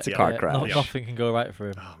life. Yeah, It's a car yeah, crash. Nothing can go right for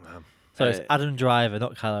him. Oh man. So it's Uh, Adam Driver,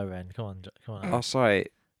 not Kylo Ren. Come on. Oh, sorry.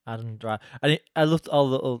 Adam Driver. I loved all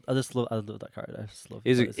the little. I love that character. I just love.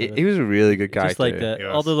 He was a really good character. Just like He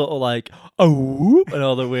all was. the little like oh and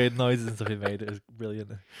all the weird noises and stuff he made. It was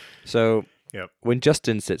brilliant. So Yep. when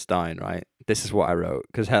Justin sits down, right, this is what I wrote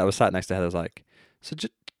because I was sat next to Heather. I was like, so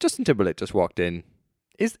Justin Timberlake just walked in.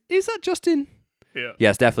 Is that Justin? Yeah.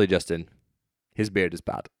 Yes, definitely Justin. His beard is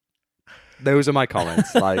bad. Those are my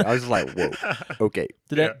comments. Like I was like, whoa, okay.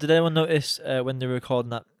 Did anyone notice when they were recording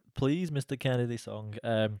that "Please, Mr. Kennedy" song?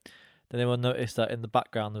 Did anyone notice that in the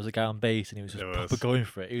background there was a guy on bass and he was just There proper was. going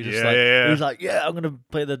for it? He was just Yeah, like, yeah, he was like, yeah, I'm gonna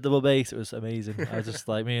play the double bass. It was amazing. I was just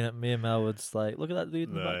like, me and Mel would just like, look at that dude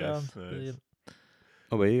in the Nice, background. nice. Brilliant.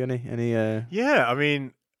 Oh, were you any? Yeah, I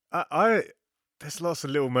mean, I there's lots of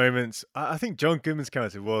little moments. I think John Goodman's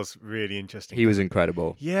character was really interesting. He was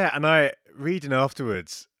incredible. Yeah, and I reading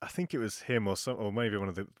afterwards, I think it was him or maybe one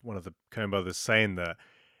of the Coen brothers saying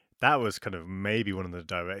that was kind of maybe one of the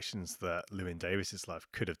directions that Llewyn Davis's life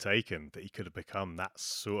could have taken. That he could have become that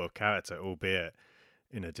sort of character, albeit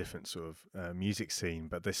in a different sort of music scene.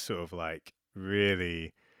 But this sort of like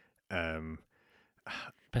really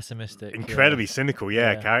Pessimistic. incredibly cynical,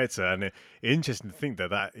 Yeah. character, and interesting to think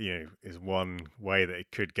that is one way that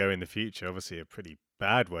it could go in the future. Obviously, a pretty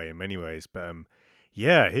bad way in many ways, but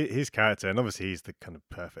his character, and obviously he's the kind of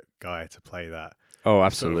perfect guy to play that Oh, sort of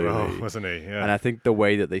absolutely. role, wasn't he? Yeah, And I think the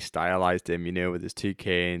way that they stylized him, with his two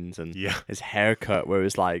canes and yeah, his haircut, where it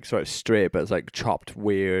was like sort of straight, but it's like chopped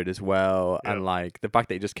weird as well, Yeah. and like the fact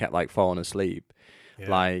that he just kept like falling asleep, yeah.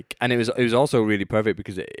 like, and it was also really perfect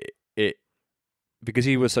because because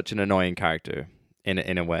he was such an annoying character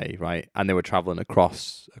in a way, right? And they were traveling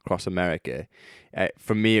across America.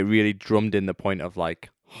 For me, it really drummed in the point of like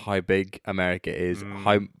how big America is,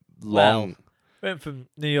 how long. Went from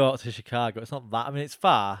New York to Chicago. It's not that. I mean, it's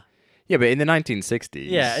far. Yeah, but in the 1960s.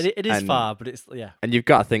 Yeah, it is and- far, but it's yeah. And you've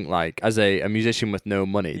got to think like as a musician with no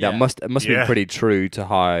money, Yeah. that must have Yeah. been pretty true to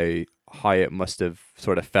how it must have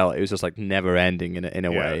sort of felt. It was just like never ending in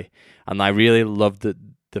a Yeah. way. And I really loved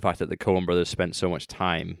the fact that the Coen brothers spent so much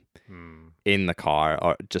time in the car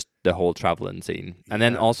or just the whole traveling scene. And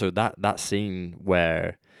then Yeah. also that scene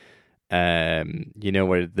where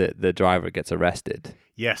where the driver gets arrested.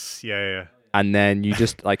 Yes, yeah. And then you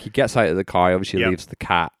just like he gets out of the car, obviously Yep. leaves the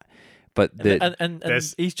cat. But the And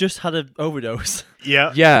There's- he's just had an overdose.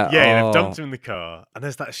 Yeah, Yeah, They've oh. dumped him in the car, and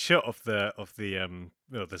there's that shot of the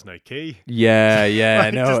there's no key. yeah, I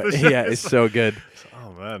Like, know. just the Yeah, shit. it's so good.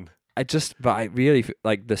 Oh man, But I really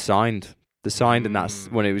like the sound and that's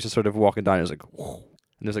when it was just sort of walking down. It was like, whoo,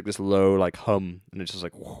 and there's like this low like hum, and it's just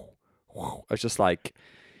like, whoo, whoo. It's just like,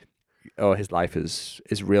 oh, his life is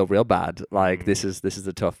real bad. Like this is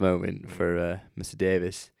a tough moment for Mr.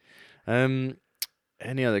 Davis.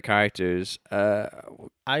 Any other characters?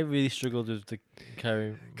 I really struggled with the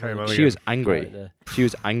Carrie. Carey Mulligan She was angry. character. She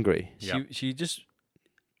was angry. Yeah. She just,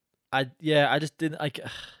 I just didn't like,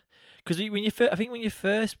 because I think when you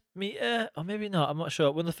first meet her, or maybe not, I'm not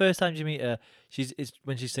sure. When the first time you meet her, it's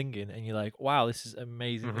when she's singing, and you're like, wow, this is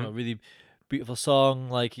amazing, really beautiful song.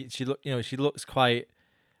 Like she looks quite,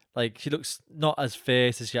 like she looks not as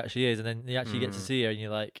fierce as she actually is, and then you actually get to see her, and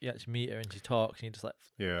you actually meet her, and she talks, and you're just like,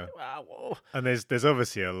 yeah. wow, whoa. And there's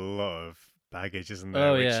obviously a lot of baggage, isn't there?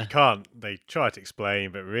 Oh, which yeah. they try to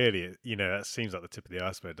explain, but really, that seems like the tip of the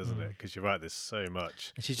iceberg, doesn't it? Because you're right, there's so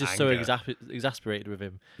much. And she's just so anger. exasperated with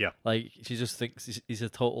him. Yeah. Like she just thinks he's a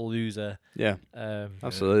total loser. Yeah, Um,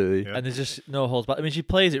 absolutely. Yeah. And there's just no holds back. I mean, she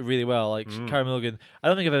plays it really well. Like Carey Mulligan, I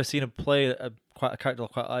don't think I've ever seen her play a character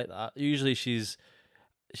quite like that. Usually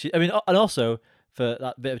I mean, and also for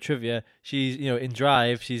that bit of trivia, she's in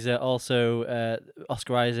Drive. She's also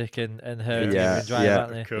Oscar Isaac and her team Yeah, in Drive, yeah.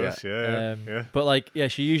 aren't they? Of course, yeah.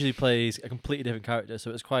 But she usually plays a completely different character,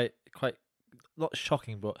 so it's quite not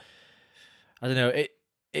shocking, but I don't know.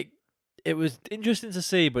 It was interesting to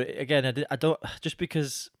see, but again, I don't just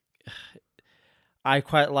because I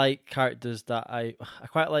quite like characters that I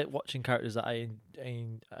quite like watching characters that I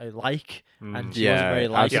like, and she wasn't very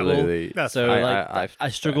likable. absolutely. That's So fair. I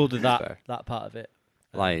struggled with fair. that part of it.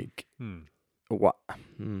 Like Hmm. what?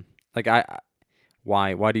 Like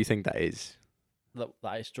why do you think that is? That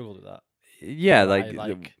I struggled with that. Yeah, That I like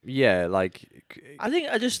like. yeah, like I think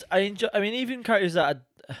I enjoy. I mean, even characters that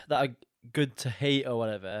are good to hate or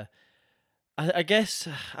whatever. I guess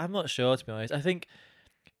I'm not sure, to be honest. I think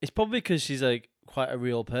it's probably because she's like quite a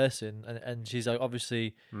real person, and she's like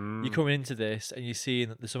obviously you're coming into this and you're seeing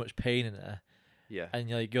that there's so much pain in her, yeah. and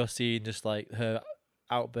you're seeing just like her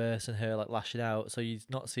outbursts and her like lashing out. So you're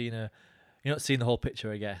not seeing the whole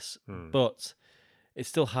picture, I guess. But it's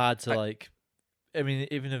still hard to like. I mean,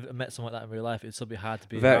 even if I met someone like that in real life, it'd still be hard to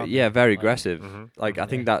be. Very around them, very like, aggressive. Mhm. Like I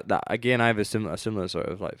think that again, I have a similar sort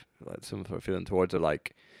of like similar sort of feeling towards her.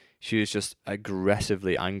 Like she was just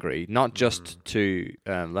aggressively angry, not just to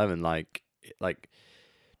Llewyn, like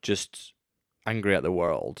just angry at the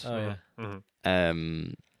world. Oh yeah.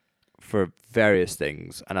 Mhm. For various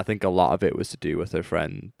things, and I think a lot of it was to do with her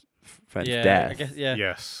friend's Yeah, death. I guess. Yeah.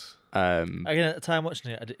 Yes. Again, at the time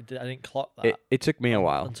watching it, I didn't clock that. It took me a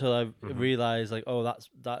while. Until I realized, like, oh,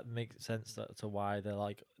 that makes sense to why they're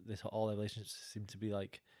like this. All their relationships seem to be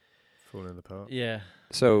like Falling apart. Yeah.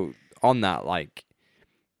 So on that, like,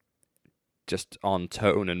 just on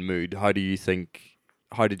tone and mood, how did you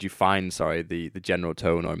find, the general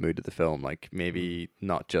tone or mood of the film? Like, maybe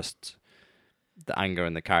not just the anger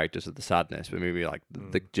and the characters of the sadness, but maybe like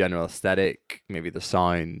the general aesthetic, maybe the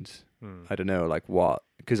sound. I don't know, like what?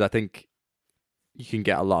 Because I think you can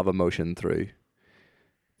get a lot of emotion through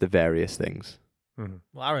the various things.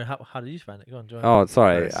 Well, Aaron, how did you find it? Go on, join. Oh,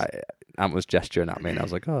 sorry, Nice. Ant was gesturing at me, and I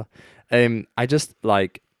was like, oh, I just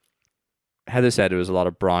like Heather said there was a lot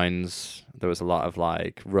of browns. There was a lot of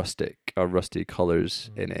like rusty colors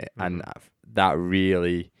in it, and that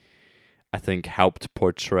really, I think, helped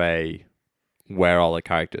portray where all the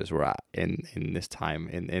characters were at in this time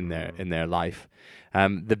in their life.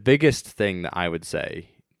 The biggest thing that I would say,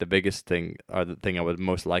 the thing I would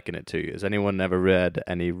most liken it to, is anyone ever read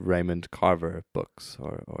any Raymond Carver books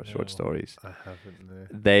or short stories? I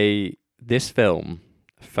haven't. No. This film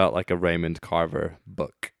felt like a Raymond Carver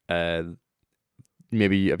book.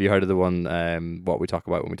 Maybe have you heard of the one What We Talk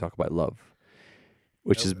About When We Talk About Love?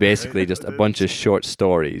 Which is basically just a bunch of short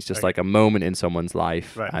stories, just like a moment in someone's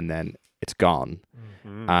life, and then it's gone.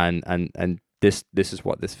 And this is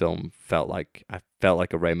what this film felt like. I felt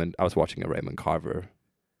like I was watching a Raymond Carver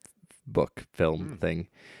book film thing.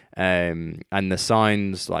 And the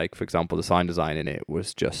sounds, like for example, the sound design in it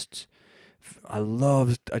was just, I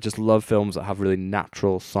just love films that have really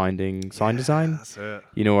natural sounding sound design. That's it.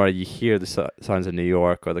 You know, where you hear the sounds of New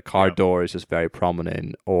York, or the car door is just very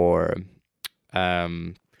prominent, or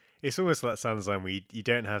it's almost like sound design where you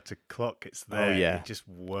don't have to clock, it's there. Oh, yeah. It just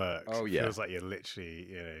works. Oh, It yeah. feels like you're literally,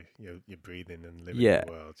 you're breathing and living Yeah. in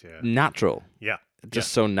the world. Yeah. natural. Yeah.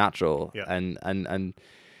 Just so natural. Yeah. And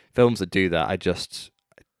films that do that,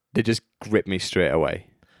 they just grip me straight away.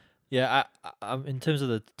 Yeah, I'm in terms of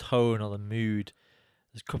the tone or the mood.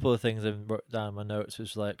 There's a couple of things I wrote down in my notes.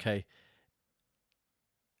 Which was like, okay,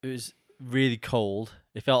 it was really cold.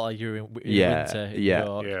 It felt like you were in winter in New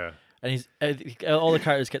York. Yeah. And all the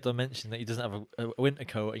characters kept on mentioning that he doesn't have a winter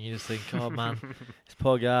coat, and you just think, oh man, this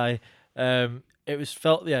poor guy. It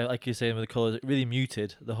felt like you're saying with the colours, really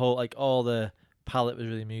muted. The whole all the palette was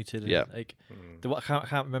really muted. And, Yeah. I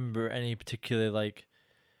can't remember any particular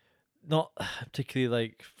not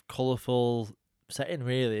particularly colourful setting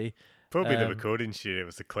really. Probably the recording studio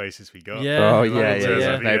was the closest we got. Yeah. Oh, like, yeah, in yeah, terms yeah.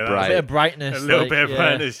 of, Very A bright. bit of brightness. A little bit of yeah,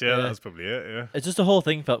 brightness, yeah, that's probably it, yeah. It's just the whole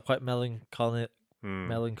thing felt quite melancholy.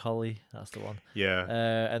 That's the one. Yeah.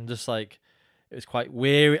 And just it was quite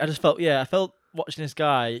weary. I felt watching this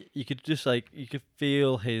guy, you could just you could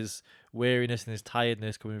feel his weariness and his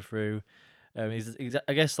tiredness coming through. I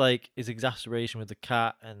guess his exasperation with the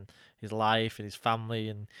cat and his life and his family,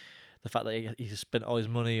 and the fact that he spent all his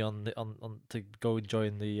money on to go and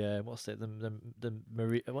join the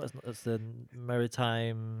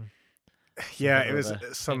maritime. Yeah, it was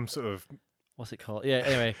other. some sort of What's it called? Yeah.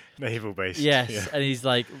 Anyway, naval base. yes, Yeah. and he's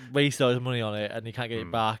wasted all his money on it, and he can't get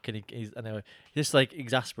it back, and he's anyway, just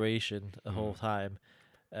exasperation the whole time.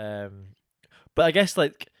 But I guess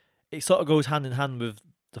it sort of goes hand in hand with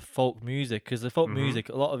the folk music, because the folk music,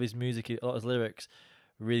 a lot of his lyrics,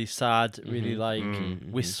 really sad, really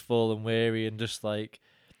wistful and weary, and just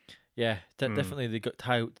definitely they got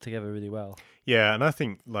tied together really well. Yeah, and I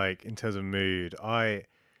think in terms of mood,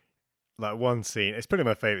 one scene, it's probably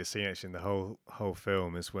my favourite scene actually in the whole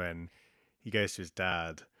film, is when he goes to his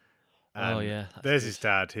dad And Oh yeah, that's there's good. his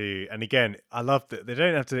dad who, and again, I love that they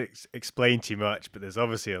don't have to explain too much, but there's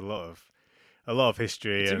obviously a lot of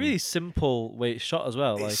history. It's a and really simple way it's shot as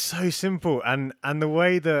well. it's Like so simple, and the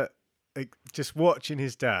way that just watching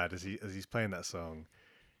his dad as he's playing that song,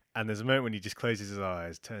 and there's a moment when he just closes his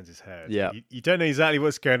eyes, turns his head. Yeah. You don't know exactly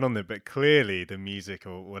what's going on there, but clearly the music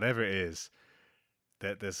or whatever it is,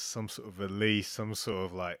 that there's some sort of release, some sort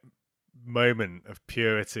of like moment of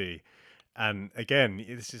purity. And again,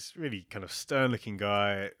 it's this really kind of stern-looking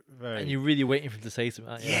guy. and you're really waiting for him to say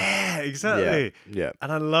something. Aren't you? Yeah, exactly. Yeah.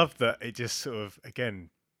 And I love that it just sort of, again,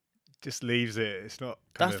 just leaves it. It's not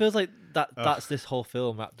kind That of... feels like that. Ugh. That's this whole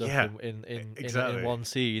film wrapped up Yeah, in exactly. one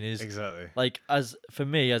scene. Is Exactly. like, as for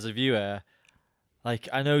me as a viewer, like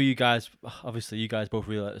I know you guys, obviously you guys both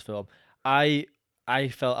really like this film. I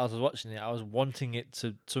felt as I was watching it, I was wanting it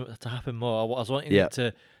to happen more. I was wanting Yeah. it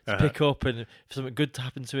to Uh-huh. pick up and for something good to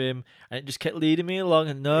happen to him, and it just kept leading me along.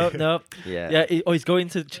 And no, Yeah. yeah. He's going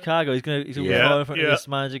to Chicago. He's gonna Yeah, perform in front yeah. of this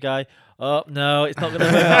manager guy. Oh no, it's not gonna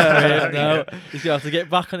work out for him. No, he's gonna have to get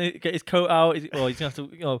back on it, get his coat out. He's gonna have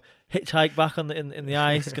to hitchhike back on in the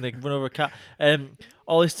ice. He's gonna run over a cat.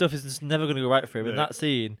 All this stuff is just never gonna go right for him. And No. that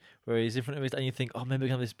scene where he's in front of his, and you think, oh, maybe we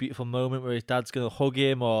can have this beautiful moment where his dad's gonna hug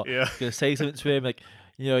him or Yeah. he's gonna say something to him like,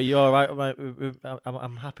 you're all right.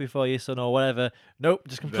 I'm happy for you, son, or whatever. Nope,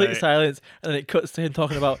 just complete No. silence, and then it cuts to him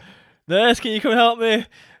talking about, nurse, can you come and help me?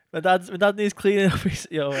 My dad needs cleaning up,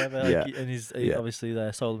 whatever. Yeah. And he's Yeah. obviously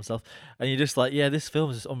there, sold himself, and you're just like, yeah, this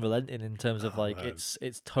film is just unrelenting in terms of Oh, like man.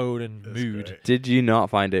 its tone and That's mood. great. Did you not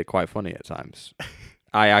find it quite funny at times?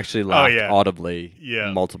 I actually laughed yeah. audibly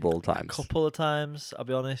Yeah. multiple times. Couple of times, I'll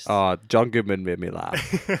be honest. Oh, John Goodman made me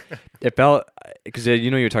laugh. It felt because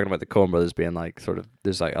you were talking about the Coen Brothers being like sort of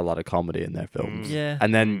there's like a lot of comedy in their films. Yeah.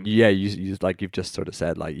 And then you like you've just sort of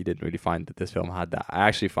said like you didn't really find that this film had that. I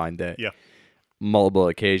actually find it. Yeah. Multiple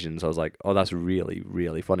occasions I was like, oh, that's really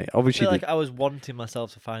really funny. I Obviously, feel like I was wanting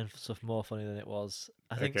myself to find stuff more funny than it was.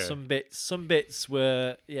 I think Okay. some bits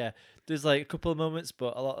were there's like a couple of moments,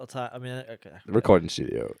 but a lot of the time, I mean, okay, the recording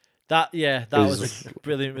studio. that was is a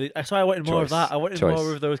brilliant. Really, so I wanted more of choice. that. I wanted Choice.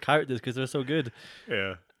 more of those characters because they're so good.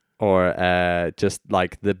 Yeah. Or just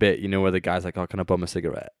like the bit, where the guy's like, oh, can I bum a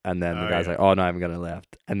cigarette? And then the Oh, guy's yeah. like, oh, no, I'm going to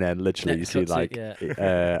left. And then literally you Next see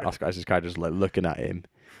cutscene, like Oscar Isaac's character just like looking at him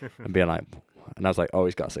and being like, and I was like, oh,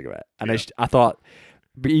 he's got a cigarette. And I thought,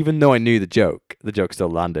 but even though I knew the joke still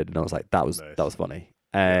landed. And I was like, that was Nice. funny.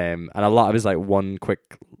 And a lot of his like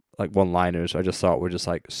one-liners I just thought were just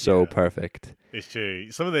like so Yeah. perfect. It's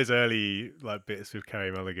true. Some of those early like bits with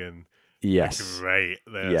Carey Mulligan Yes. are great.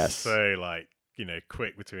 They're Yes. so like,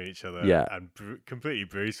 quick between each other. Yeah. And completely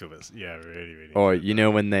brutal. But yeah, really, really. Or good.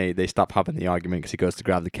 when they stop having the argument because he goes to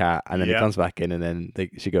grab the cat and then he Yeah. comes back in and then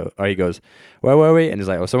he goes, where were we? And he's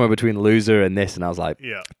like, oh, somewhere between loser and this. And I was like,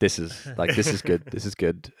 Yeah. this is good. This is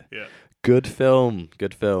good. Yeah. Good film.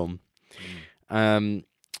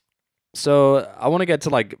 So I want to get to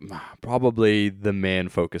like probably the main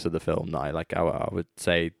focus of the film now. Like I would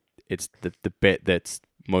say it's the bit that's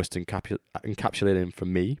most encapsulating for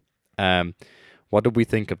me. What did we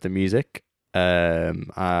think of the music?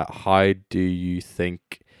 How do you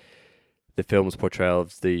think the film's portrayal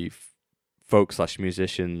of the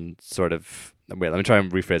folk/musician sort of... Wait, let me try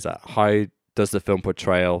and rephrase that. How does the film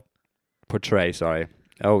portray? Sorry.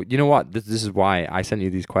 Oh, you know what? This is why I sent you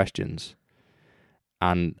these questions,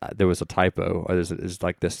 and there was a typo. Or there's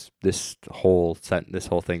like this whole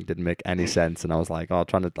thing didn't make any sense, and I was like, I was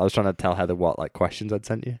trying to tell Heather what like questions I'd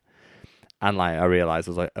sent you. And like I realized,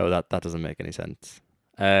 I was like, oh, that doesn't make any sense.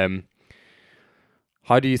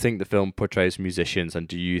 How do you think the film portrays musicians, and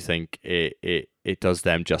do you think it does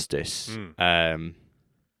them justice?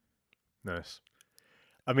 Nice.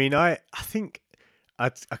 I mean, I think I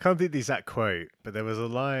can't think the exact quote, but there was a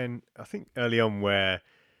line I think early on where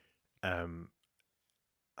I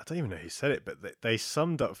don't even know who said it, but they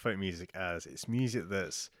summed up folk music as it's music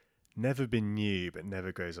that's never been new but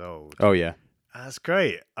never grows old. Oh yeah, That's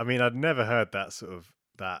great. I mean, I'd never heard that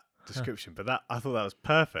description, but I thought that was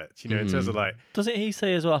perfect. In terms of like, Doesn't he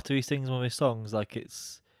say as well after he sings one of his songs, like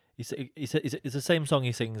it's the same song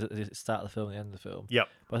he sings at the start of the film and the end of the film. Yep.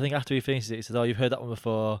 But I think after he finishes it, he says, "Oh, you've heard that one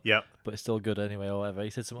before, Yep. but it's still good anyway," or whatever. He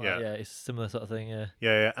said something like, Yeah. "Yeah, it's a similar sort of thing." Yeah.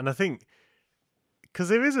 Yeah, and I think because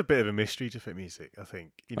there is a bit of a mystery to folk music. I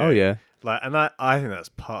think. oh yeah, Like, and I think that's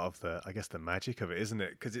part of the magic of it, isn't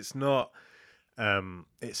it? Because it's not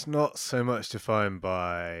so much defined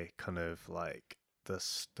by kind of like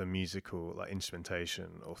the musical like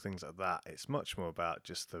instrumentation or things like that. It's much more about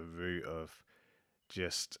just the root of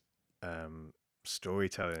just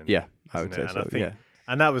storytelling. yeah. I would isn't say it? And so. I think Yeah,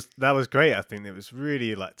 And that was great. I think it was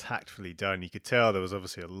really like tactfully done. You could tell there was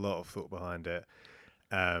obviously a lot of thought behind it.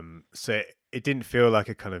 So it didn't feel like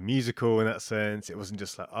a kind of musical in that sense. It wasn't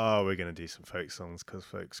just like, oh, we're going to do some folk songs because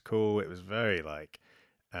folk's cool. It was very like,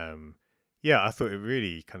 yeah, I thought it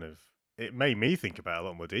really kind of, it made me think about it a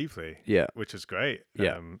lot more deeply. Yeah. Which is great.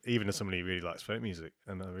 Yeah. Even as somebody who really likes folk music,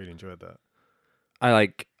 and I really enjoyed that.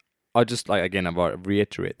 I just like, again, I want to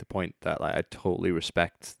reiterate the point that like I totally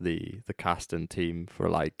respect the cast and team for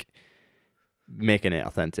like making it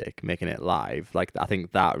authentic, making it live. Like I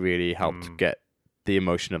think that really helped get the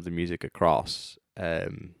emotion of the music across.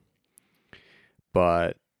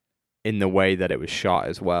 But in the way that it was shot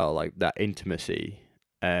as well, like that intimacy,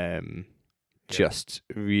 just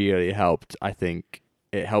really helped. I think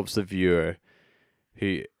it helps the viewer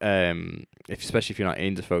who, especially if you're not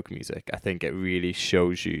into folk music, I think it really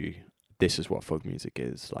shows you this is what folk music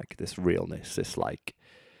is, like this realness, this like,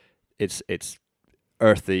 it's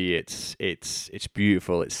earthy, it's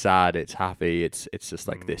beautiful, it's sad, it's happy, it's just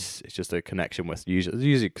like this. It's just a connection with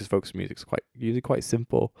usually because folk music's quite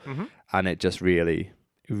simple, and it just really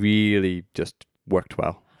just worked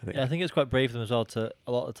well. I think. Yeah, I think it's quite brave of them as well. To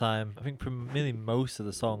a lot of the time, I think really most of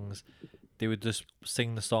the songs, they would just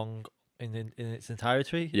sing the song in its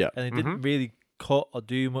entirety. Yeah, and they didn't really cut or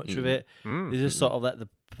do much with it. They just sort of let the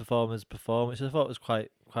performers perform, which I thought was quite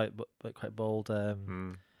bold.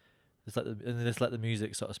 Just let the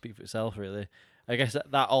music sort of speak for itself. Really, I guess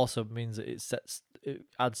that also means that it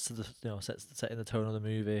adds to the setting the tone of the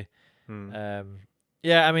movie.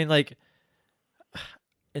 Yeah, I mean, like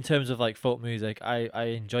in terms of like folk music, I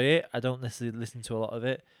enjoy it. I don't necessarily listen to a lot of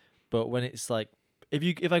it, but when it's like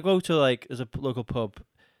if I go to like there's a local pub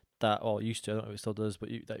that used to, I don't know if it still does, but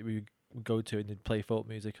that we would go to and they'd play folk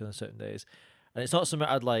music on certain days, and it's not something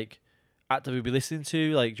I'd like actively be listening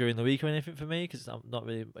to like during the week or anything for me because I'm not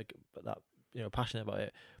really like that passionate about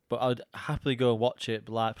it. But I'd happily go and watch it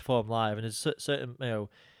perform live, and there's certain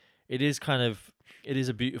it is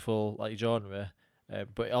a beautiful like genre,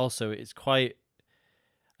 but also it's quite.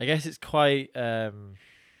 I guess it's quite.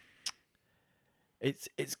 It's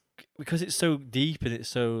because it's so deep and it's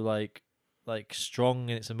so like strong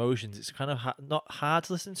in its emotions. It's kind of not hard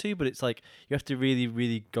to listen to, but it's like you have to really,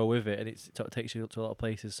 really go with it, and it sort of takes you to a lot of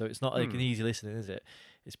places. So it's not like an easy listening, is it?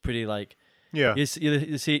 It's pretty like you're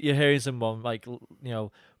hearing someone like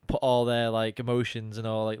put all their like emotions and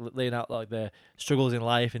all like laying out like their struggles in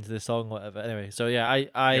life into the song, or whatever. Anyway, so yeah,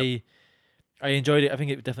 I enjoyed it. I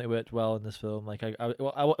think it definitely worked well in this film. Like I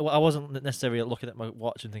wasn't necessarily looking at my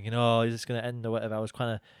watch and thinking, "Oh, is this going to end or whatever." I was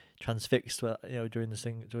kind of transfixed, during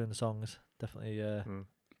the songs. Definitely.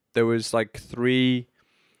 There was like 3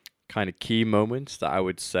 kind of key moments that I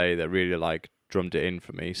would say that really like drummed it in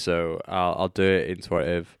for me. So I'll do it in sort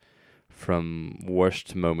of from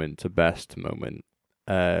worst moment to best moment.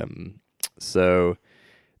 So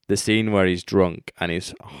the scene where he's drunk and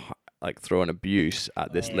he's like throwing abuse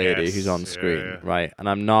at this lady who's on screen, right? And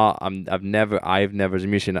I've never as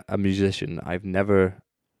a musician, I've never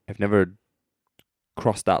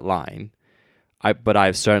crossed that line. But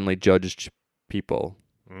I've certainly judged people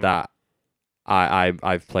that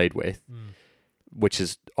I've played with, which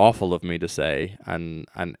is awful of me to say, and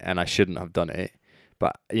I shouldn't have done it.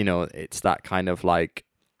 But it's that kind of like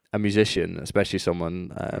a musician, especially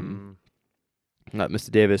someone like Mr.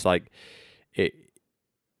 Davis, like it.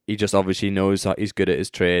 He just obviously knows that he's good at his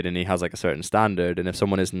trade and he has like a certain standard. And if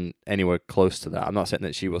someone isn't anywhere close to that, I'm not saying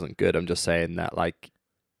that she wasn't good. I'm just saying that like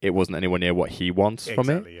it wasn't anywhere near what he wants from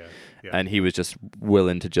it. Yeah. And he was just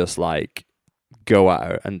willing to just like go at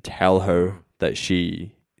her and tell her that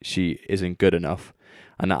she isn't good enough.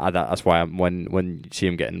 And that's why when you see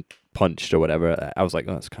him getting punched or whatever, I was like,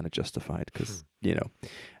 oh, that's kind of justified because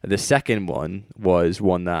The second one was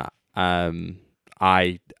one that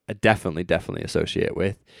I definitely associate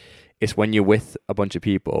with. It's when you're with a bunch of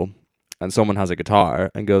people and someone has a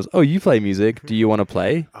guitar and goes, "Oh, you play music? Do you want to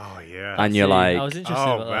play?" Oh yeah. And you're like, I was interested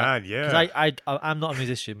 "Oh about man, that. yeah." Because I'm not a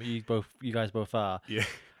musician, but you guys both are. Yeah.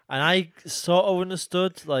 And I sort of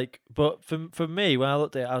understood, like, but for me, when I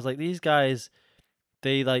looked at it, I was like, these guys,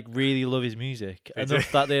 they like really love his music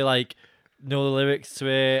enough that they like know the lyrics to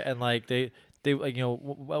it, and like they like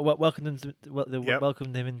welcomed him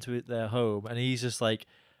welcomed him into their home, and he's just like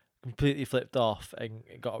completely flipped off and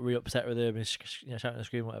got really upset with him and shouting and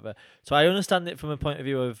screaming, whatever. So I understand it from a point of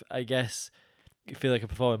view of, I guess, you feel like a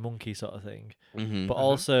performing monkey sort of thing, but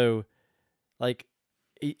also like.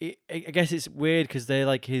 I guess it's weird because they're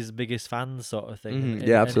like his biggest fans, sort of thing.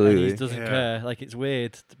 Yeah, absolutely. And he doesn't care. Like, it's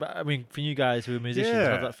weird. But I mean, for you guys who are musicians,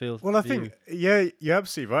 how does that feel? Well, I think you're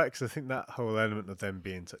absolutely right, because I think that whole element of them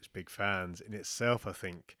being such big fans in itself, I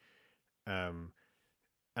think,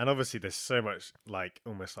 obviously there's so much like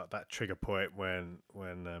almost like that trigger point when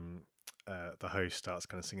the host starts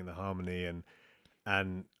kind of singing the harmony,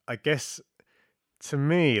 and I guess to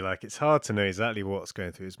me, like, it's hard to know exactly what's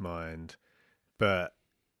going through his mind, but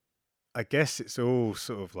I guess it's all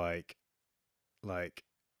sort of like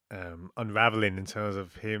unraveling in terms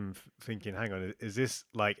of him thinking, hang on, is this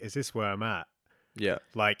where I'm at? Yeah.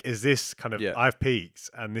 Like, is this kind of, Yeah. I've peaked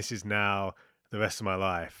and this is now the rest of my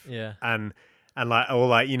life? Yeah. And like, or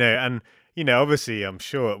like, obviously I'm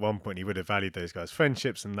sure at one point he would have valued those guys'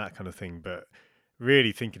 friendships and that kind of thing, but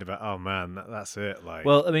really thinking about, oh man, that's it. Like,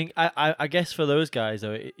 Well, I mean, I guess for those guys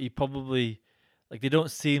though, he probably like they're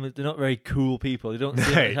not very cool people. They don't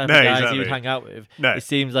seem like the type of guys he would exactly. hang out with. No. It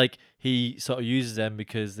seems like he sort of uses them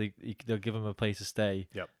because they'll give him a place to stay.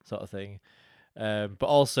 Yep. Sort of thing. But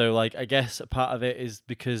also, like, I guess a part of it is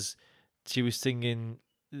because she was singing.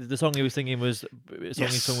 The song he was singing was a song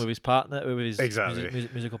he sung with his partner, with his Exactly.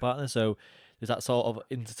 musical partner. So there's that sort of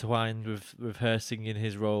intertwined with her singing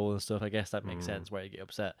his role and stuff. I guess that makes sense where you get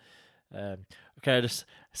upset. Okay, just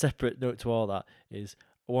a separate note to all that is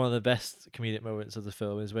one of the best comedic moments of the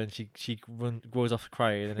film is when she goes off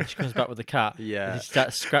crying and then she comes back with the cat. Yeah. And she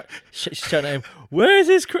starts she's shouting at him, "Where's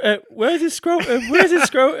his scrotum? Where's his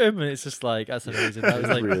scrotum?" And it's just like, that's amazing. That was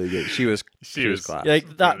like really good. She was class.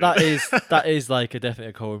 like that is like definitely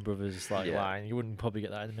a Coen Brothers line. You wouldn't probably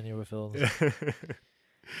get that in many other films.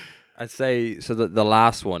 I'd say so. The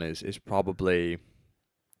last one is probably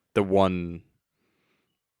the one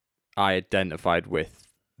I identified with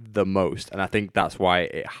the most, and I think that's why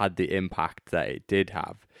it had the impact that it did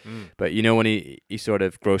have. But you know when he sort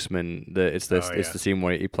of Grossman, it's the scene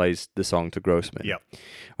where he plays the song to Grossman. Yep.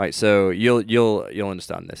 Right. So you'll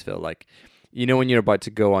understand this, Phil. Like, you know when you're about to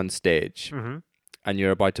go on stage and you're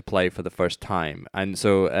about to play for the first time, and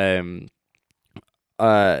so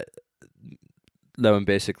Llewyn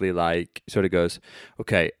basically like sort of goes,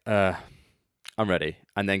 okay, I'm ready,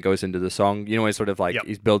 and then goes into the song. You know, he's sort of like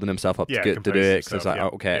he's building himself up to do it. Because it's like,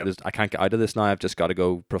 okay, I can't get out of this now. I've just got to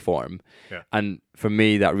go perform. Yeah. And for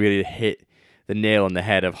me, that really hit the nail on the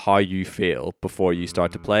head of how you feel before you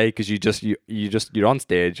start to play, because you're on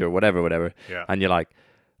stage or whatever, and you're like,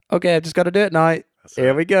 okay, I've just got to do it now.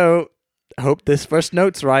 Here we go. I hope this first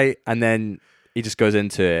note's right, and then he just goes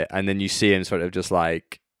into it, and then you see him sort of just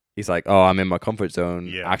like. He's like, oh, I'm in my comfort zone.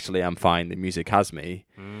 Yeah. Actually, I'm fine. The music has me.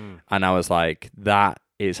 And I was like, that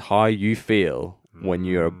is how you feel when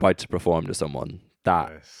you're about to perform to someone.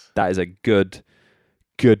 That is a good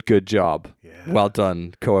job. Yeah. Well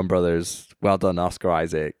done, Coen Brothers. Well done, Oscar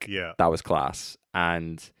Isaac. Yeah. That was class.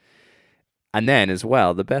 And then as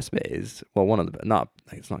well, the best bit is, well, one of the, not,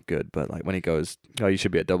 like, it's not good, but like when he goes, oh, you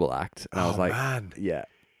should be a double act. And I was like, man. yeah.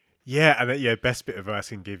 Yeah, and best bit of advice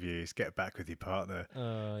I can give you is get back with your partner.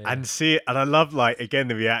 Oh, yeah. And see, and I love, like, again,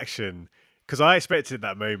 the reaction, because I expected at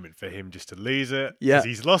that moment for him just to lose it. Yeah. Because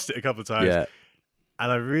he's lost it a couple of times. Yeah.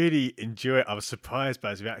 And I really enjoy it. I was surprised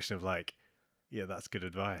by his reaction of like, yeah, that's good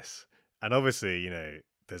advice. And obviously,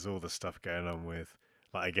 there's all the stuff going on with,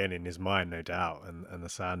 like, again, in his mind, no doubt, and the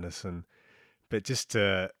sadness. But just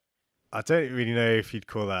I don't really know if you'd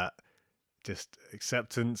call that just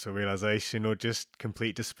acceptance or realization or just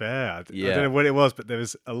complete despair. I don't know what it was, but there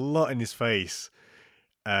was a lot in his face.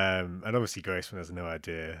 And obviously Grossman has no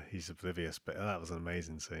idea. He's oblivious, but that was an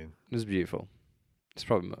amazing scene. It was beautiful. It's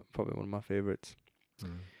probably one of my favorites.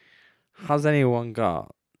 Has anyone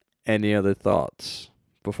got any other thoughts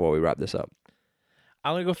before we wrap this up?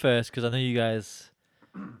 I'm gonna go first because I know you guys.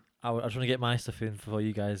 I just want to get my stuff in before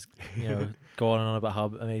you guys, go on and on about how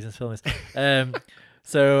amazing this film is.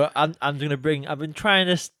 So I'm gonna bring. I've been trying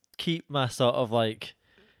to keep my sort of like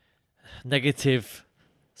negative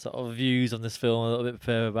sort of views on this film a little bit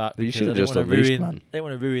further back. You because should have I don't just wanna unleashed, ruin- man. I don't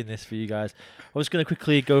want to ruin this for you guys. I was gonna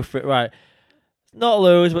quickly go for it. Right, not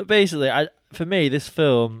loads, but basically, for me, this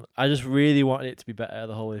film, I just really wanted it to be better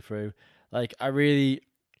the whole way through. Like, I really,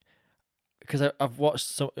 because I've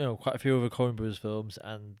watched quite a few other Coen Brothers films,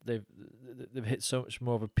 and they've hit so much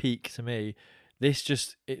more of a peak to me.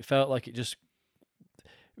 This it felt like it just.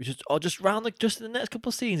 Just in the next couple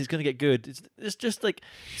of scenes, it's gonna get good. It's just like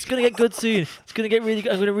it's gonna get good soon. It's gonna get really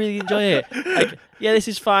good. I'm gonna really enjoy it. Like, yeah, this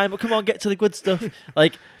is fine, but come on, get to the good stuff.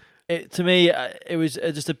 Like, to me, it was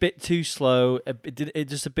just a bit too slow. It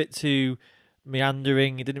just a bit too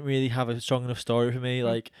meandering. It didn't really have a strong enough story for me.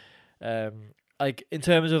 Like in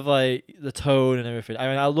terms of like the tone and everything. I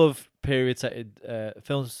mean, I love period setting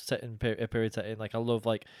films set in period setting. Like, I love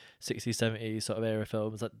like 60s, 70s sort of era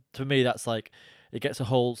films. Like, to me, that's like. It gets a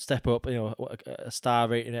whole step up, a star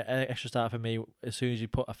rating, an extra star for me as soon as you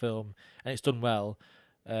put a film and it's done well.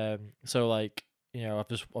 So like I've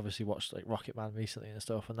just obviously watched like Rocket Man recently and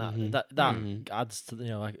stuff, and that Mhm. that Mhm. adds to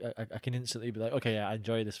I can instantly be like, okay, yeah, I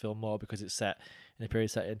enjoy this film more because it's set in a period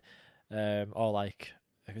setting, or like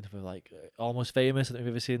I could like Almost Famous. I don't know if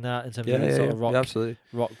you've ever seen that in terms Yeah, of the yeah, sort yeah. of rock Yeah, absolutely.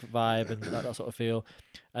 rock vibe and that sort of feel.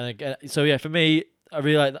 And again, so yeah, for me, I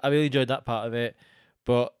really enjoyed that part of it,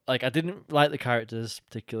 but like I didn't like the characters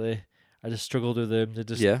particularly. I just struggled with them.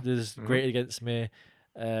 Yeah. They're just Mhm. grated against me.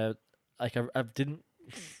 Like I didn't.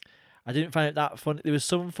 I didn't find it that funny. There was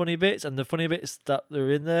some funny bits, and the funny bits that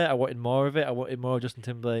were in there, I wanted more of it. I wanted more of Justin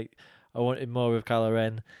Timberlake. I wanted more of Kylo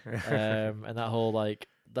Ren, and that whole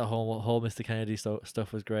Mr. Kennedy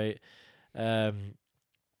stuff was great.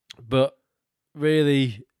 But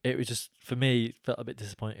really, it was just for me it felt a bit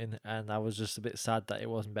disappointing, and I was just a bit sad that it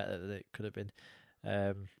wasn't better than it could have been.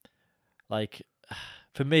 Like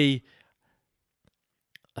for me,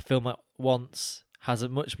 a film at once has a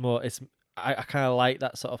much more. I kind of like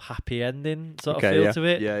that sort of happy ending sort of feel yeah. to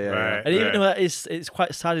it. Yeah, yeah, yeah. Right. And even though it's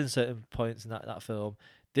quite sad in certain points in that film,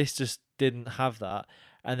 this just didn't have that.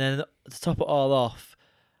 And then to top it all off,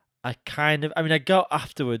 I got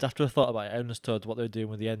afterwards, after I thought about it, I understood what they were doing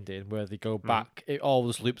with the ending, where they go back. It all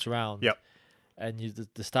just loops around. Yep. And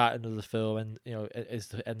the starting of the film, and it's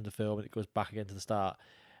the end of the film, and it goes back again to the start.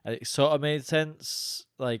 And it sort of made sense,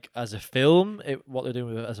 like as a film. What they're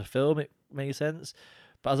doing with it as a film, it made sense.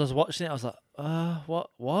 But as I was watching it, I was like,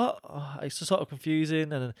 what? It's just sort of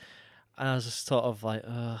confusing, and I was just sort of like,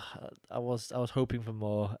 I was hoping for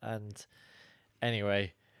more. And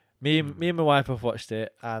anyway, me and my wife have watched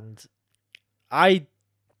it, and I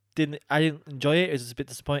didn't enjoy it. It was just a bit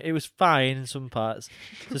disappointing. It was fine in some parts,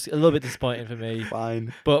 just a little bit disappointing for me.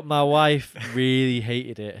 Fine. But my wife really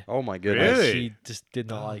hated it. Oh my goodness. Really? She just did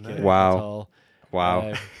not like it Wow. at all.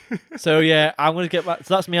 Wow. So yeah, I'm gonna get back.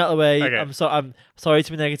 So that's me out of the way. Okay. I'm sorry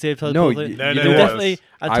to be negative. No, No, you no, know no, what? Definitely.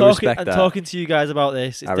 I respect that. Talking to you guys about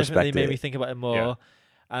this, it's I definitely respect made it. me think about it more. Yeah.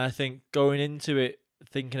 And I think going into it,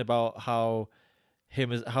 thinking about how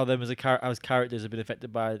them as characters have been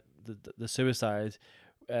affected by the suicide,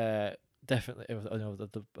 definitely of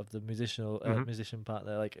the musician part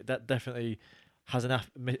there, like that definitely has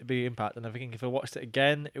big impact. And I think if I watched it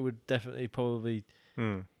again, it would definitely probably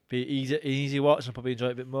be easy watch and probably enjoy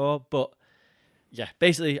it a bit more. But yeah,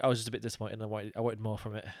 basically, I was just a bit disappointed. And I wanted more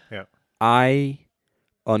from it. I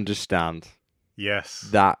understand Yes.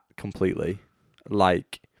 that completely.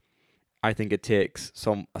 Like, I think it takes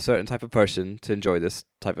a certain type of person to enjoy this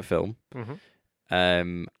type of film.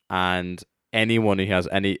 Mm-hmm. And anyone who has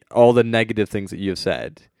all the negative things that you've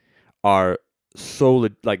said are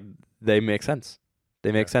solid, like they make sense.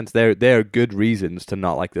 They make sense. They're good reasons to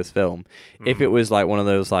not like this film. If it was like one of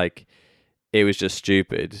those like it was just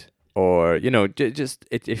stupid, or just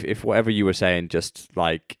if whatever you were saying just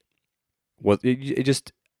like was it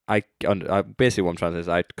just I basically what I'm trying to say is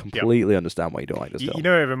I completely understand why you don't like this film. You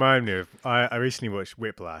know what it reminded me of? I recently watched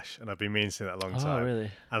Whiplash, and I've been meaning to see that a long time. Oh, really?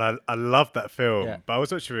 And I loved that film, Yeah. but I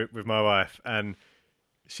was watching it with my wife, and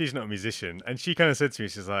she's not a musician, and she kind of said to me,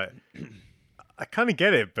 she's like, I kind of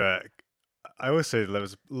get it, but I also, there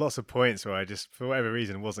was lots of points where I just, for whatever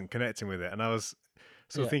reason, wasn't connecting with it. And I was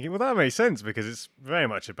sort of thinking, well, that makes sense because it's very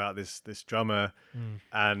much about this drummer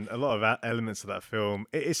and a lot of elements of that film.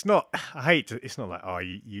 It's not, it's not like,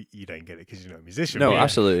 you don't get it because you're not a musician. No, But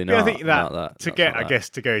absolutely yeah, not. I think not that. to That's get, not I that. guess,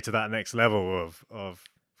 to go to that next level of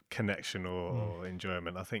connection or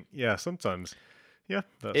enjoyment, I think, sometimes,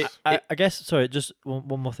 that's... I guess, sorry, just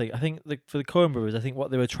one more thing. I think for the Coen brothers, I think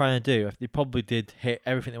what they were trying to do, they probably did hit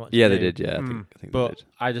everything they wanted Yeah, to they do. did. Yeah, I think they But did.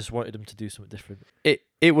 I just wanted them to do something different.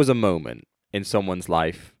 It was a moment in someone's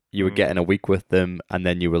life. You were getting a week with them, and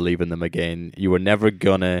then you were leaving them again. You were never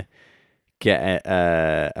gonna get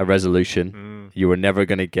a resolution. You were never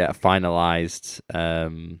gonna get a finalized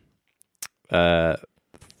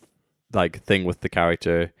like thing with the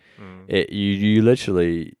character. You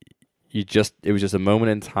literally it was just a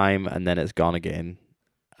moment in time, and then it's gone again.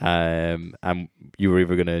 And you were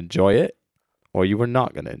either gonna enjoy it or you were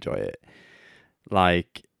not gonna enjoy it.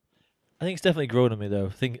 Like, I think it's definitely grown on me though.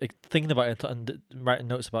 Thinking about it and writing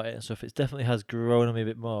notes about it and stuff, it definitely has grown on me a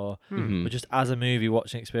bit more. mhm. But just as a movie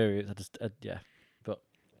watching experience, But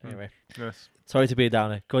anyway, Yes. sorry to be a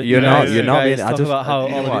downer. Go on, You're you not. guys- You're you not guys being. I talk just. about how You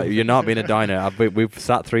know all of what? you- You're not being a diner. We've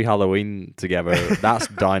sat through Halloween together. That's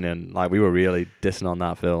dining. Like, we were really dissing on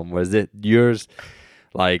that film. Whereas yours,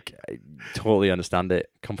 like, I totally understand it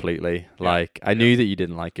completely. Like, I knew that you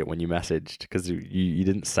didn't like it when you messaged because you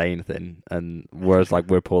didn't say anything. And whereas like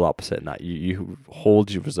we're polar opposite in that you hold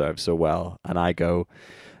your reserve so well, and I go,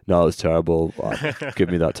 no, it's terrible. Give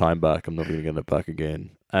me that time back. I'm not even getting it back again.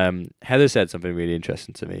 Heather said something really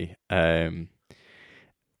interesting to me.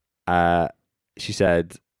 she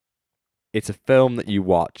said, "It's a film that you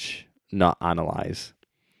watch, not analyze."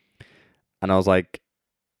 And I was like,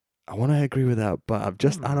 I want to agree with that, but I've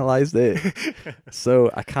just analyzed it, so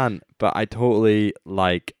I can't. But I totally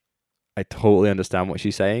understand what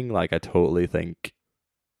she's saying. Like, I totally think,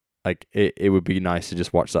 like, it would be nice to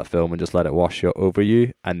just watch that film and just let it wash over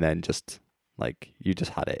you, and then just, like, you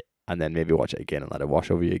just had it, and then maybe watch it again and let it wash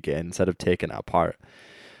over you again, instead of taking it apart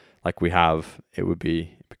like we have. It would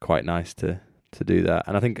be quite nice to do that.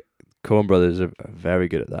 And I think Coen Brothers are very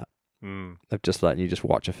good at that. Of just letting you just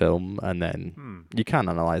watch a film, and then you can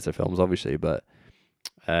analyze their films, obviously, but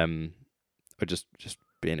or just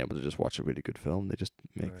being able to just watch a really good film. They just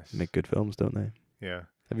make good films, don't they? Yeah.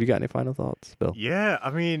 Have you got any final thoughts, Bill? Yeah, I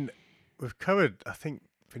mean, we've covered, I think,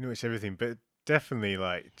 pretty much everything, but definitely,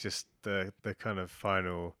 like, just the kind of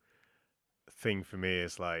final thing for me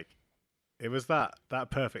is, like, it was that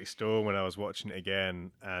perfect storm when I was watching it again,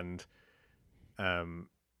 and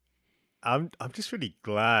I'm just really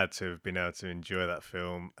glad to have been able to enjoy that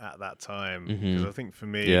film at that time, because I think for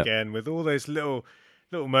me, again, with all those little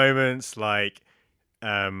moments, like,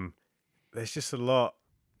 there's just a lot.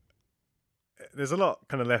 There's a lot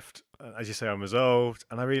kind of left, as you say, unresolved,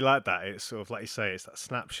 and I really like that. It's sort of like you say, it's that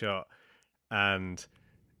snapshot, and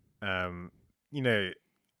you know,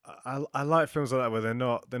 I like films like that where they're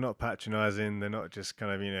not patronising, they're not just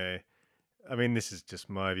kind of, you know, I mean, this is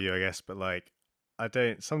just my view, I guess, but like,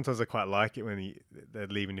 sometimes I quite like it when they're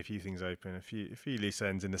leaving a few things open, a few loose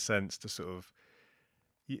ends, in a sense, to sort of,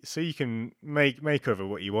 so you can make over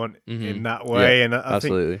what you want in that way. Yeah, and I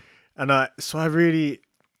absolutely. think, and I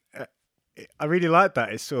really like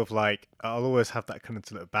that. It's sort of like, I'll always have that kind of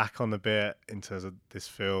to look back on a bit in terms of this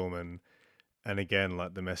film, and again,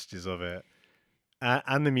 like, the messages of it,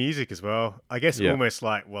 and the music as well. I guess almost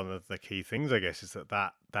like one of the key things, I guess, is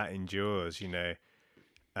that endures. You know,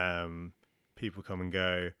 people come and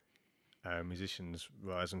go, musicians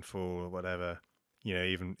rise and fall, or whatever. You know,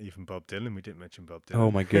 even Bob Dylan. We didn't mention Bob Dylan.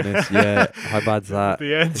 Oh my goodness, yeah. How bad's that?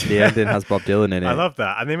 The ending has Bob Dylan in it. I love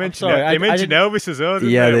that. And they mentioned sorry, Elvis as well,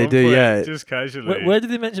 didn't Yeah, they they do, point, yeah. just casually. Where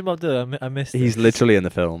did they mention Bob Dylan? I missed it. He's literally in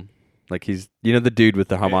the film. Like, he's, you know, the dude with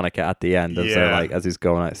the harmonica at the end, as he's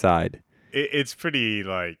going outside. It's pretty,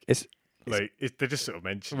 like, they just sort of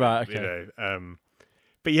mention right, it, okay. you know.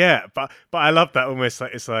 But yeah, but I love that, almost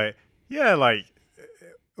like, it's like, yeah, like,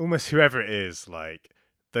 almost whoever it is, like,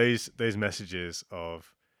 those messages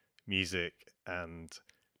of music and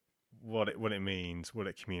what it means, what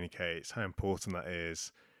it communicates, how important that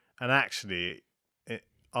is. And actually,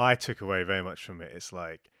 I took away very much from it. It's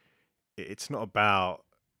like, it's not about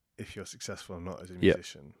if you're successful or not as a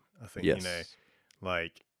musician. I think, you know,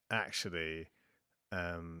 like, actually,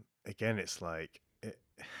 again, it's like,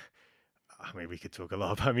 I mean, we could talk a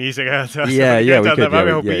lot about music. We could. But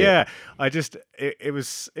yeah, I just, it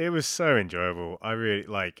was so enjoyable. I really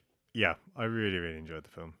really enjoyed the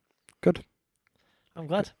film. Good. I'm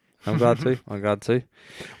glad. I'm glad too.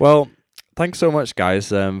 Well, thanks so much, guys,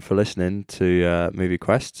 for listening to Movie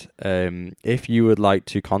Quest. If you would like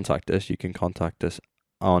to contact us, you can contact us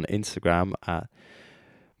on Instagram at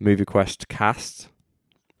MovieQuestCast,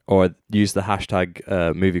 or use the hashtag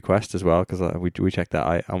MovieQuest as well, because we check that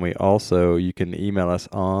out. And we also, you can email us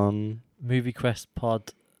on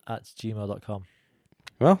MovieQuestPod@gmail.com.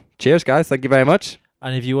 Well, cheers, guys. Thank you very much.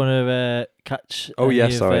 And if you want to catch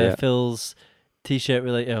Phil's t-shirt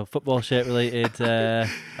related, football shirt related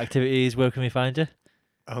activities, where can we find you?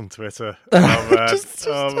 On Twitter.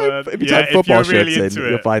 If you type football shirts really in,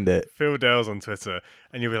 you'll find it. Phil Dale's on Twitter,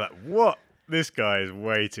 and you'll be like, "What? This guy is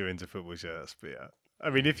way too into football shirts." But yeah, I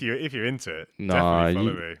mean, if you're into it, definitely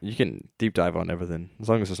follow me. You can deep dive on everything, as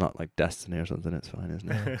long as it's not like Destiny or something. It's fine, isn't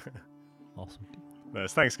it? Awesome.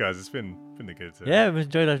 Nice. Thanks, guys. It's been a good. Yeah, we've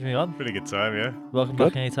enjoyed having me on. Pretty good time. Yeah. Welcome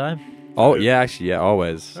back anytime. Oh yeah, actually, yeah,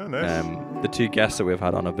 always. Oh, nice. The two guests that we've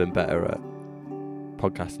had on have been better at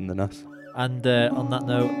podcasting than us. And on that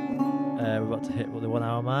note, we're about to hit the 1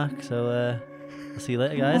 hour mark. So I'll see you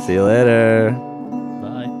later, guys. See you later.